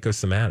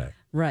psychosomatic?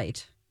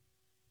 Right.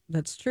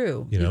 That's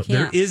true.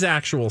 There is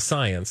actual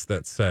science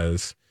that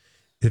says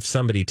if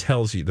somebody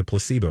tells you the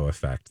placebo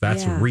effect,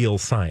 that's real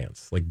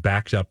science, like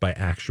backed up by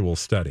actual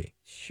study.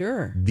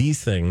 Sure.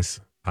 These things,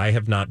 I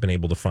have not been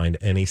able to find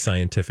any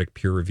scientific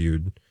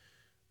peer-reviewed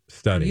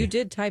study. You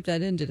did type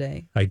that in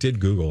today. I did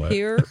Google it.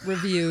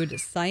 Peer-reviewed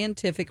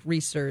scientific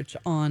research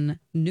on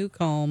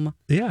Newcomb.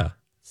 Yeah.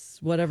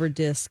 Whatever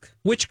disc.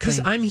 Which, because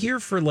I'm here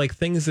for like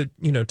things that,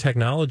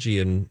 technology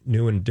and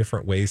new and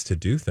different ways to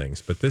do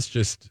things. But this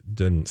just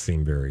didn't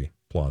seem very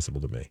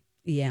plausible to me.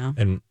 Yeah.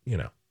 And,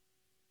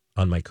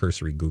 on my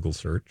cursory Google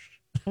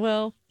search.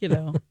 Well,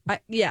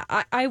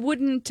 I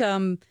wouldn't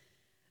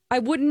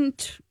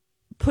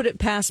put it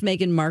past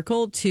Meghan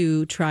Markle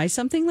to try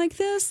something like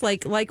this.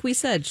 Like we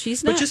said,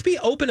 she's not. But just be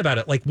open about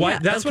it. Like, why?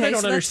 That's what I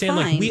don't understand.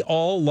 Like, we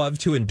all love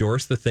to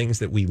endorse the things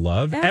that we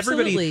love.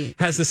 Absolutely. Everybody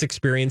has this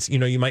experience.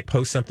 You might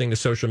post something to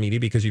social media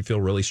because you feel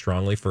really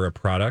strongly for a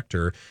product,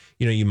 or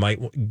you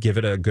might give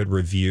it a good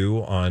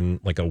review on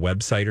like a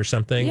website or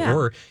something. Yeah.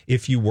 Or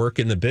if you work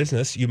in the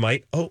business, you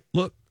might. Oh,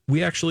 look,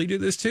 we actually do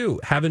this too.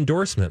 Have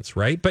endorsements,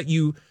 right? But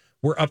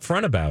we're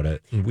upfront about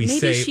it, and we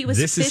say she was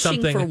this is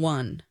something for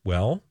one.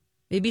 Well.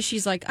 Maybe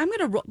she's like, I'm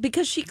going to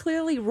because she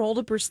clearly rolled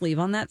up her sleeve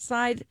on that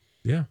side.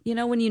 Yeah.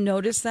 When you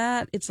notice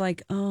that, it's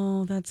like,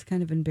 oh, that's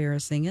kind of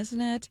embarrassing,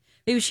 isn't it?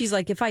 Maybe she's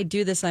like, if I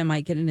do this, I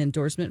might get an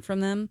endorsement from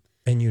them.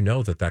 And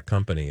that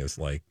company is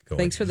like going,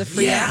 thanks for the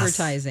free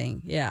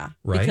advertising. Yeah.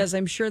 Right. Because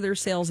I'm sure their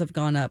sales have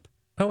gone up.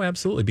 Oh,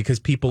 absolutely. Because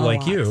people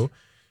like you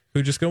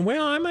who just go,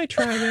 well, I might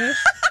try this.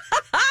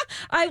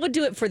 I would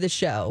do it for the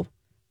show.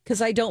 Because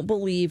I don't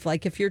believe,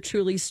 like, if you're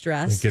truly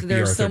stressed,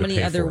 there are so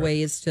many other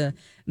ways to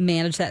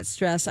manage that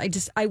stress.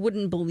 I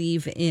wouldn't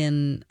believe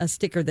in a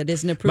sticker that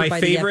isn't approved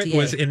by the FDA. My favorite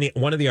was in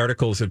one of the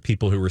articles of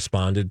people who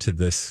responded to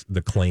this.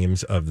 The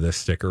claims of this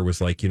sticker was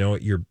like,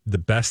 the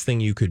best thing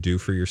you could do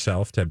for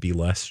yourself to be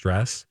less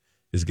stressed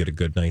is get a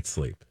good night's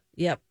sleep.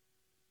 Yep.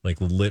 Like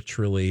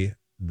literally,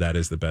 that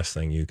is the best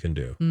thing you can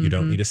do. Mm-hmm. You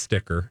don't need a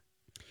sticker.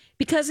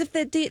 Because if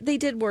they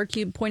did work,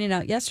 you pointed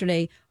out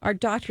yesterday, our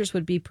doctors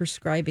would be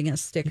prescribing us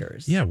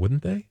stickers. Yeah,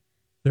 wouldn't they?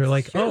 They're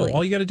like, Surely.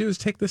 all you got to do is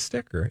take this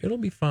sticker. It'll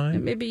be fine.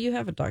 And maybe you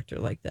have a doctor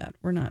like that.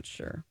 We're not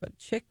sure. But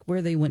check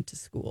where they went to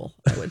school,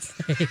 I would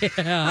say.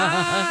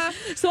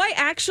 So I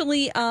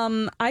actually,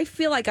 I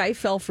feel like I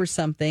fell for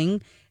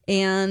something.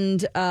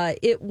 And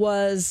it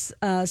was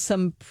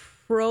some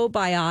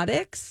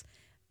probiotics,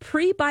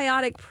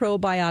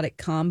 prebiotic-probiotic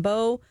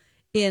combo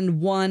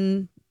in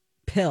one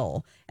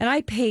pill. And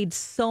I paid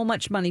so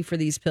much money for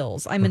these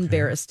pills. I'm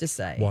embarrassed to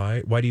say.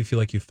 Why do you feel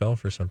like you fell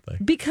for something?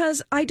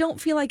 Because I don't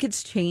feel like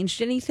it's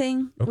changed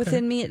anything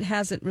within me. It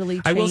hasn't really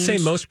changed. I will say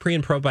most pre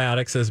and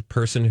probiotics, as a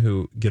person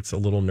who gets a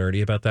little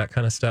nerdy about that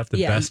kind of stuff,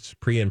 the best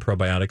pre and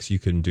probiotics you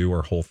can do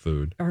are whole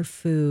food. Or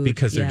food.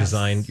 Because they're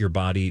designed, your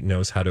body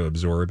knows how to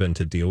absorb and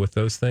to deal with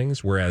those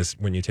things. Whereas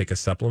when you take a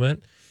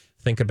supplement,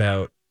 think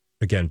about,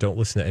 again, don't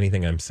listen to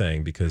anything I'm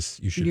saying because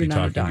you should be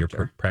talking to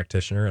your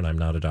practitioner, and I'm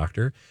not a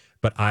doctor.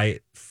 But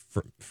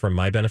for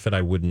my benefit,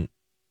 I wouldn't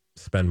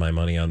spend my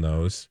money on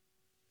those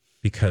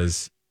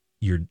because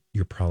you're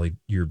probably,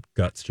 your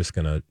gut's just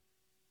gonna.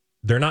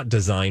 They're not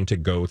designed to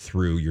go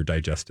through your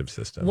digestive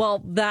system.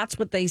 Well, that's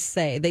what they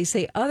say. They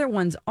say other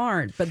ones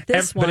aren't, but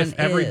this one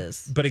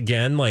is. But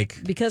again,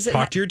 because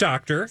talk to your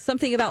doctor.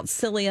 Something about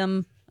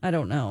psyllium. I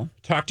don't know.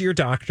 Talk to your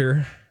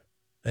doctor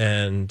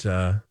and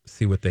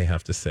see what they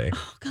have to say.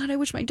 Oh God, I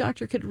wish my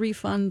doctor could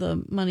refund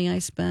the money I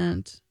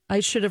spent. I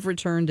should have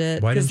returned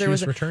it. Why didn't you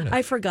just return it?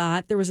 I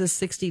forgot. There was a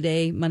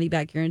 60-day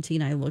money-back guarantee,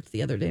 and I looked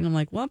the other day, and I'm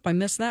like, well, I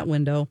missed that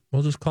window.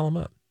 We'll just call them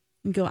up.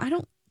 And go,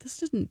 this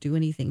didn't do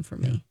anything for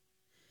me.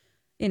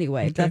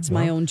 Anyway, that's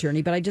my own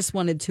journey, but I just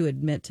wanted to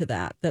admit to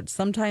that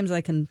sometimes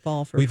I can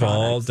fall for We've products.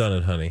 all done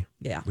it, honey.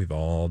 Yeah. We've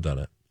all done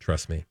it.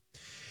 Trust me.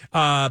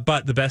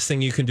 But the best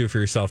thing you can do for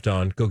yourself,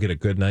 Dawn, go get a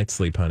good night's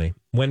sleep, honey.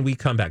 When we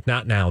come back,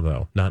 not now,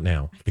 though. Not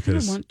now.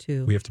 Because I want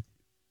to. We have to.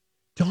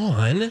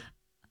 Dawn.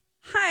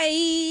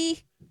 Hi.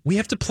 We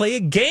have to play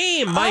a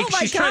game, Mike. Oh my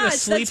She's gosh, trying to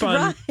sleep that's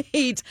on.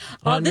 Right.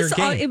 On your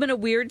game. I'm in a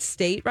weird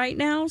state right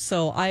now,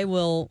 so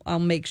I'll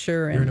make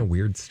sure. You're in a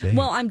weird state.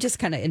 Well, I'm just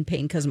kind of in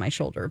pain because of my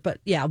shoulder,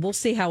 but yeah, we'll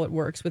see how it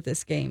works with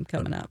this game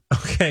coming up.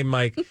 Okay,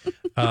 Mike.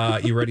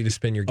 You ready to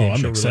spin your game? I'm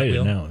show excited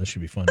wheel? now. This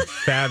should be fun.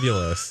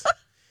 Fabulous.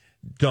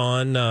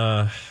 Dawn,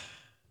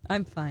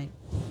 I'm fine.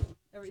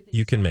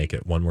 you can make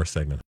it. One more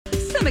segment.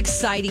 Some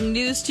exciting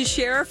news to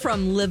share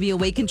from Livia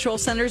Weight Control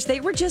Centers. They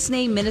were just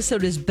named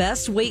Minnesota's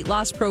best weight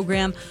loss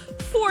program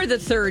for the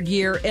third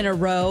year in a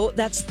row.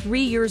 That's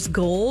 3 years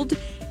gold.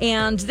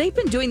 And they've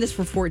been doing this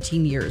for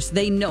 14 years.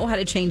 They know how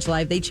to change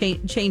life. They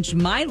changed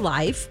my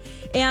life.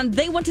 And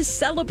they want to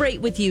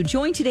celebrate with you.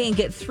 Join today and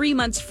get 3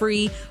 months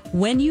free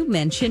when you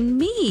mention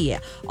me.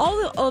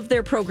 All of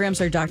their programs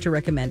are doctor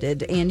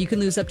recommended, and you can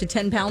lose up to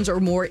 10 pounds or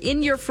more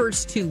in your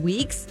first 2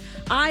 weeks.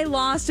 I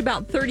lost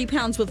about 30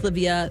 pounds with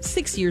Livia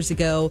 6 years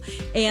ago,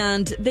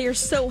 and they are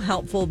so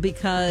helpful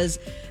because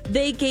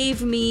they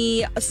gave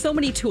me so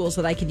many tools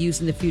that I could use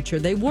in the future.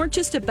 They weren't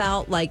just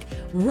about like,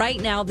 right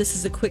now, this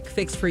is a quick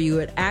fix for you.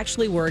 It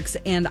actually works,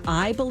 and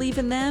I believe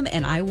in them,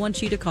 and I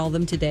want you to call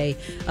them today.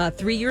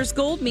 3 years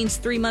gold means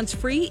 3 months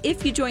free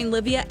if you join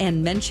Livia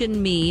and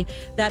mention me.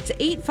 That's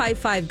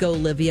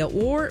 855-GO-LIVIA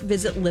or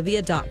visit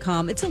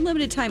livia.com. It's a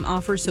limited time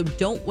offer, so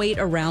don't wait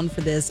around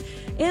for this.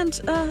 And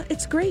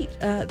it's great.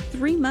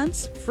 3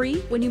 months free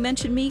when you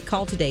mention me.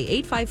 Call today,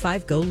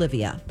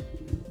 855-GO-LIVIA.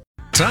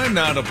 Time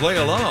now to play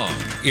along.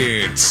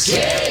 It's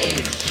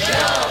Game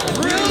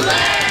Show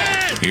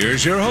Roulette!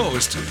 Here's your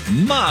host,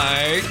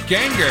 Mike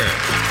Ganger.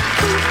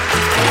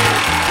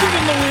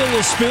 Giving the wheel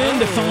a spin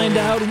to find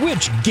out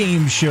which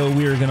game show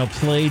we are going to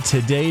play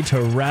today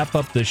to wrap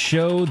up the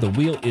show. The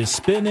wheel is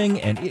spinning,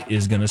 and it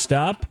is going to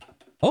stop.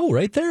 Oh,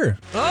 right there.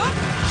 Are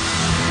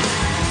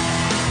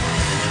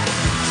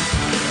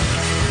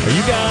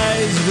you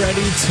guys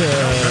ready to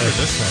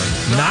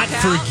not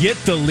forget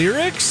the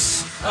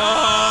lyrics?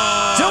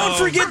 Don't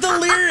forget the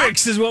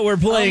lyrics is what we're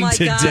playing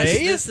today. Gosh,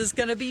 this is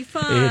going to be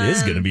fun. It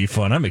is going to be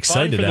fun. I'm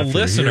excited for the after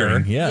listener.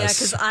 hearing. Yeah, Yes.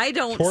 because I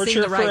don't Torture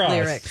sing the for right us.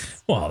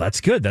 lyrics. Well,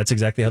 that's good. That's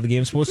exactly how the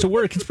game's supposed to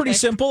work. It's pretty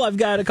simple. I've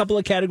got a couple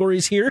of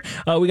categories here.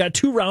 We got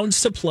 2 rounds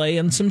to play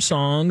and some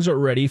songs are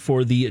ready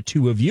for the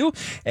two of you.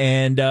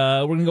 And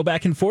we're going to go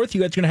back and forth.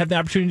 You guys are going to have the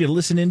opportunity to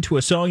listen into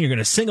a song. You're going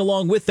to sing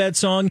along with that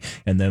song.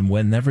 And then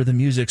whenever the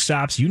music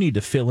stops, you need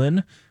to fill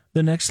in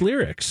the next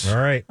lyrics.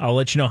 All right. I'll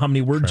let you know how many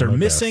words Try are my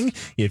missing.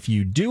 If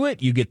you do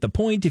it, you get the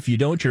point. If you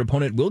don't, your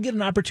opponent will get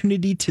an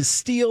opportunity to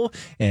steal.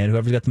 And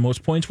whoever's got the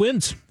most points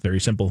wins. Very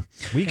simple.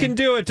 We can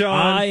do it, Dawn.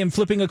 I am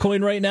flipping a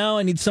coin right now.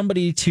 I need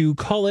somebody to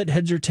call it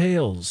heads or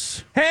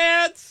tails.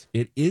 Heads!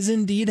 It is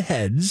indeed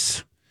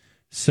heads.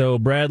 So,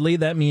 Bradley,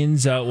 that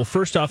means, well,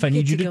 first off, I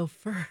need you to go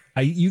first.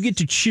 You get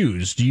to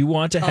choose. Do you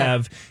want to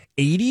have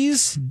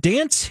 80s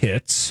dance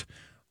hits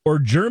or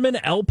German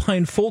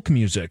alpine folk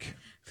music?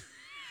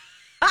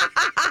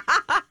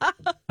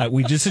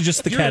 This is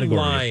just the You're category.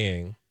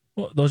 lying.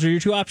 Well, those are your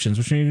 2 options.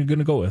 Which one are you going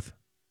to go with?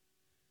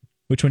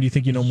 Which one do you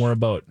think you know more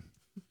about?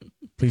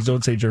 Please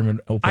don't say German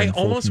alpine folk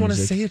I almost want to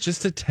music. say it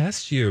just to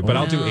test you, but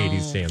I'll do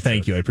 80s dance.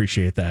 Thank you. I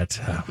appreciate that.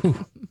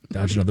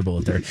 Dodge another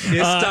bullet there.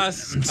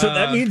 So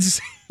that means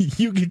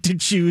you get to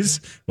choose.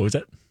 What was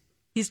that?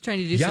 He's trying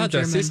to do Ja, some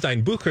das German. ist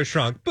ein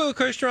Bücherschrank,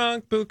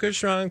 Bücherschrank,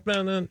 Bücherschrank.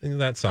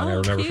 That song I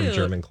remember from cute.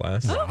 German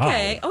class.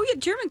 Okay. Oh, yeah,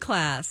 German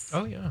class.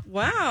 Oh, yeah.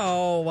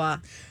 Wow.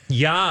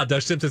 Ja,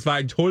 das stimmt. Es war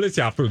ein tolles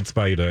Jahr für uns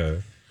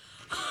beide.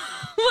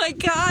 Oh, my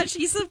gosh.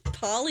 He's a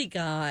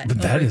polyglot.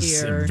 That over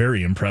is here.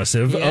 very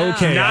impressive. Yeah.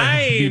 Okay,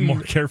 I'll be Nine. more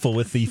careful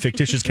with the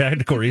fictitious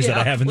categories that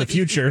I have in the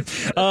future.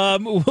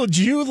 Would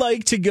you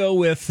like to go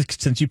with,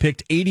 since you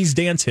picked 80s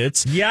dance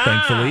hits, Yeah.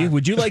 thankfully,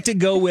 would you like to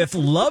go with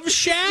Love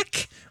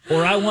Shack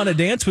or I Want to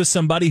Dance with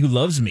Somebody Who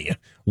Loves Me?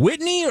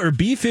 Whitney or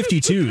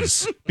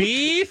B-52s?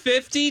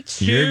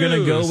 B-52. You're going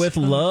to go with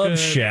Love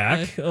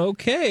Shack.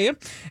 Okay.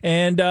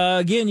 And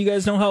again, you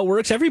guys know how it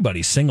works.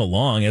 Everybody sing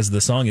along as the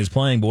song is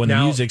playing, but when the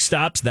Now- music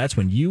stops, that's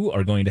when you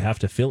are going to have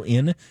to fill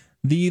in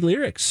the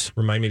lyrics.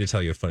 Remind me to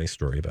tell you a funny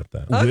story about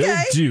that. Will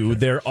do.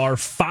 There are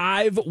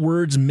 5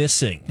 words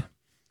missing.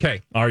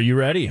 Okay. Are you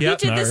ready? He did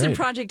this in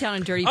Project Down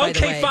and Dirty, by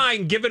the way. Okay,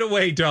 fine. Give it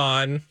away,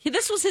 Dawn.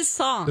 This was his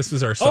song. This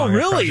was our song. Oh,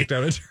 really? Project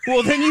Down and Dirty.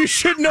 Well, then you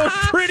should know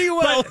pretty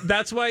well. But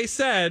that's why I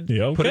said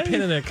Yeah, put a okay.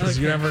 pin in it because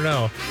you never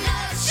know.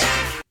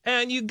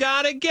 And you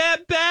gotta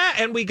get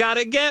back. And we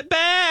gotta get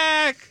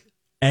back.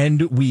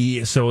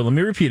 So let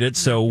me repeat it.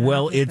 So,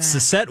 well, it's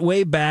set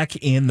way back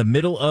in the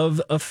middle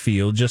of a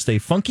field, just a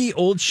funky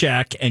old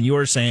shack, and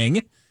you're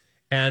saying,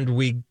 And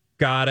we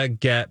gotta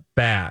get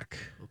back.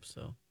 Hope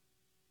so.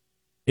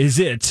 is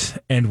it,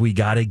 and we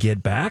gotta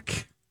get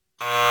back?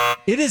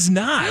 It is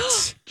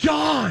not.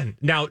 Dawn.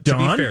 Now, to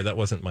Dawn? be fair, that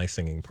wasn't my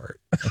singing part.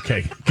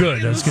 Okay,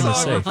 good. I was going to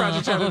Song say. of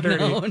Project Down and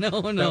Dirty.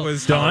 No. That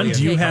was Dawn, Holly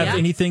do you and have Yeah.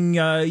 anything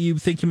you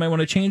think you might want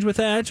to change with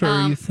that,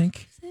 or you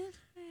think?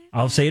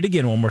 I'll say it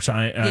again one more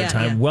time.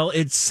 Yeah. Well,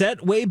 it's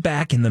set way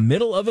back in the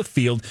middle of a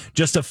field,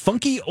 just a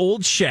funky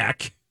old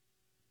shack.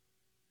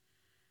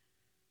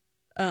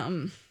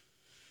 And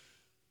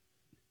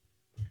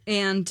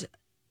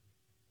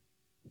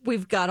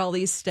we've got all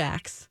these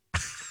stacks.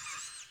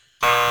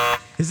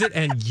 Is it?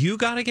 And you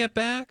got to get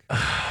back?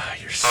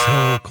 You're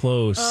so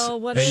close. Oh,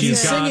 what and is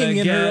she's it? singing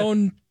in her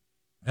own.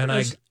 And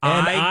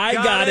I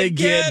gotta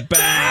get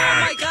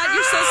back. Oh my God,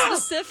 you're so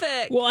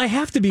specific. Well, I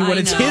have to be when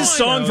it's his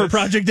song for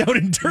Project Out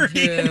and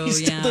Dirty, and he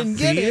still didn't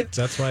get it.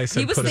 That's why I said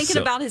He was thinking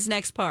about his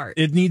next part.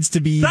 It needs to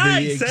be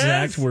the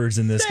exact words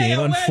in this game.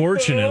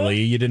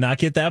 Unfortunately, you did not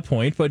get that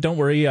point, but don't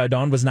worry,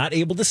 Dawn was not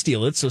able to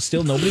steal it, so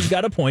still nobody's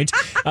got a point.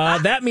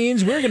 That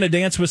means we're going to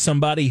dance with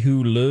somebody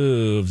who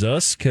loves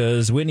us,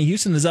 because Whitney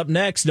Houston is up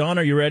next. Dawn,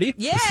 are you ready?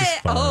 Yeah.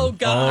 Oh,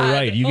 God. All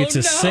right, you get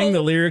to sing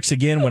the lyrics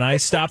again. When I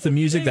stop the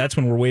music, that's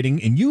when we're waiting,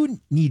 and you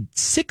need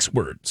 6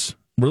 words.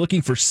 We're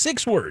looking for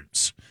 6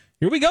 words.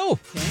 Here we go.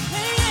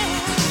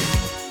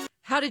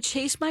 How to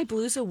chase my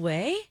blues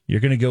away? You're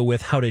going to go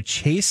with How to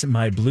Chase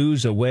My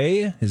Blues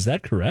Away. Is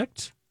that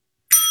correct?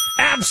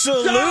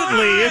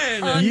 Absolutely.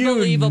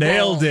 Unbelievable. You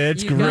nailed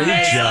it. Great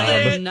job.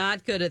 I am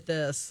not good at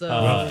this,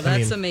 so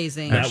that's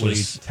amazing. That Actually,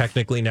 was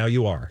technically now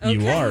you are.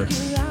 You are.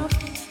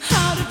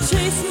 How to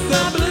chase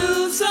my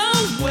blues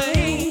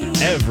away.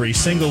 Every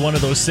single one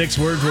of those 6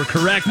 words were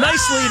correct.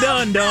 Nicely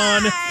done,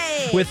 Dawn.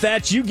 With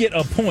that, you get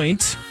a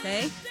point.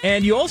 Okay.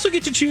 And you also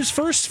get to choose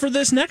first for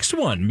this next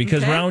one,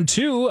 because round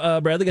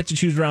 2, Bradley got to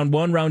choose round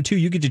 1. Round 2,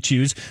 you get to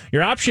choose.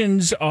 Your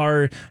options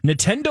are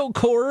Nintendo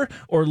Core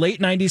or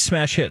late 90s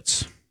smash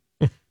hits.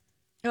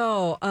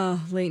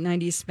 Late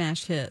 90s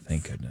smash hits.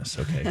 Thank goodness.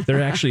 Okay.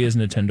 There actually is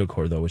Nintendo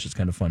Core, though, which is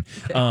kind of fun.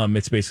 Okay.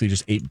 It's basically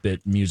just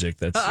 8-bit music.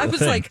 That's I was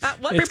thing. like,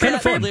 what? It's kind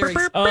of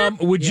fun.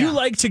 Would you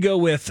like to go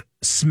with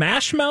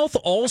Smash Mouth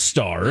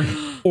All-Star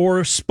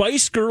or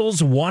Spice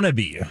Girls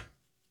Wannabe?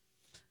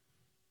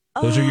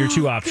 Those are your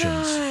 2 options.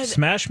 God.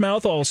 Smash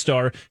Mouth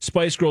All-Star,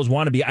 Spice Girls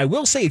Wannabe. I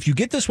will say, if you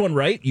get this one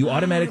right, you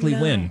automatically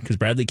win, because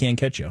Bradley can't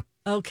catch you.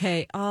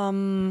 Okay. Who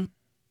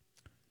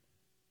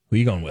are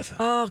you going with?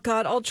 Oh,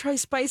 God. I'll try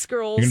Spice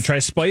Girls. You're going to try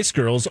Spice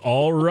Girls.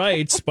 All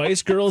right.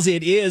 Spice Girls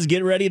it is.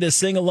 Get ready to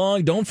sing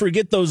along. Don't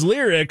forget those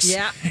lyrics.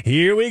 Yeah.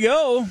 Here we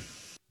go.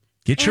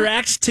 Get your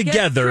acts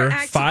together. Get your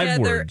act 5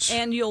 together, words.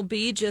 And you'll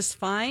be just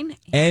fine.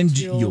 And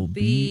you'll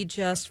be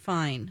just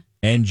fine.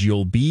 And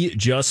you'll be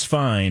just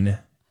fine.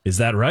 Is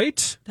that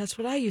right? That's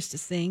what I used to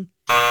sing.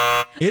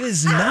 It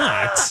is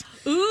not.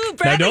 Ooh,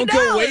 Bradley Now, don't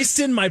go knows.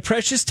 wasting my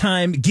precious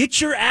time.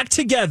 Get your act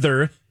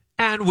together.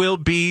 And we'll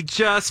be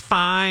just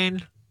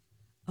fine.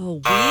 Oh,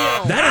 wheel.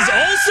 That is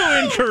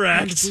also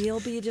incorrect. And we'll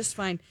be just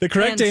fine. The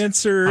correct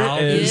answer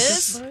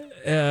is...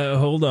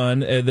 hold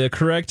on. The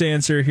correct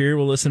answer here,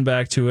 we'll listen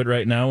back to it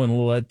right now, and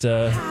we'll let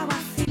them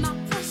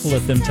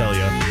tell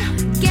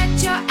you.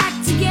 Get your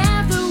act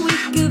together, we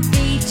could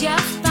be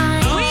just fine.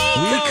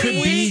 We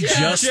could be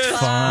just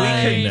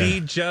fine. We could be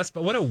just...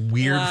 What a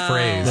weird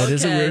phrase. That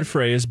is a weird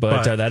phrase,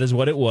 but that is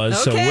what it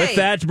was. Okay. So with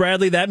that,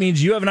 Bradley, that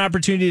means you have an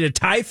opportunity to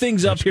tie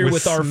things up here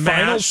with our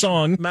final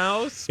song.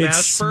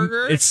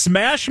 It's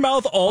Smash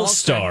Mouth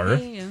All-Star,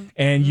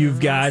 and you've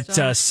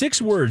got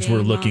 6 words we're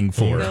looking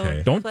for.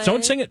 Okay.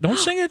 Don't sing it. Don't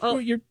sing it.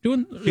 You're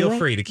doing. Feel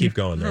free to keep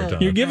going there,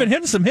 Don. You're giving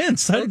him some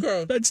hints.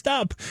 I'd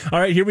stop. All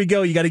right, here we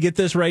go. You got to get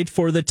this right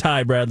for the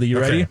tie, Bradley. You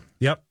ready?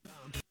 Yep.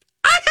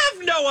 I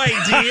have no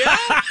idea.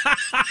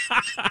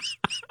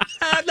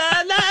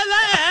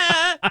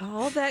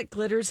 All that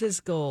glitters is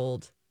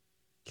gold.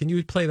 Can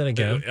you play that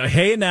again?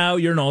 Hey, now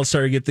you're an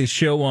all-star. Get this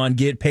show on,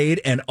 get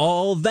paid, and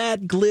all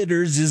that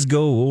glitters is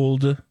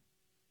gold.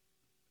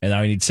 And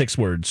now I need 6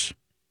 words.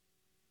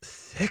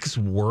 6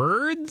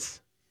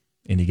 words?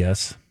 Any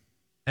guess?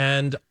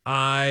 And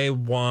I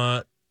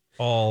want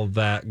all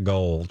that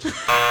gold.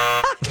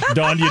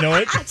 Dawn, do you know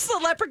it? That's the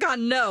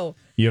leprechaun. No.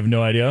 You have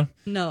no idea?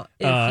 No.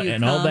 If you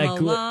and come all that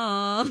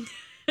along.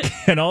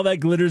 And all that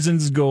glitters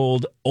is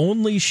gold.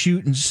 Only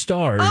shooting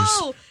stars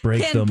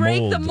break the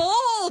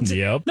mold.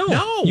 Yep.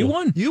 No. You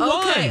won. You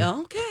won.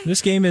 Okay.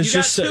 This game is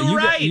You just got 2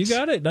 right. You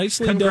got it.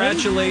 Nicely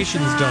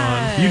Congratulations,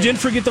 Dawn. You didn't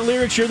forget the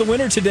lyrics. You're the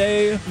winner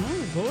today.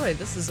 Oh, boy.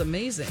 This is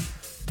amazing.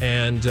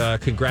 And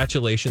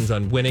congratulations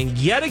on winning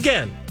yet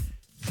again.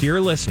 Dear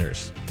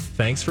listeners,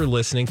 thanks for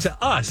listening to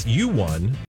us. You won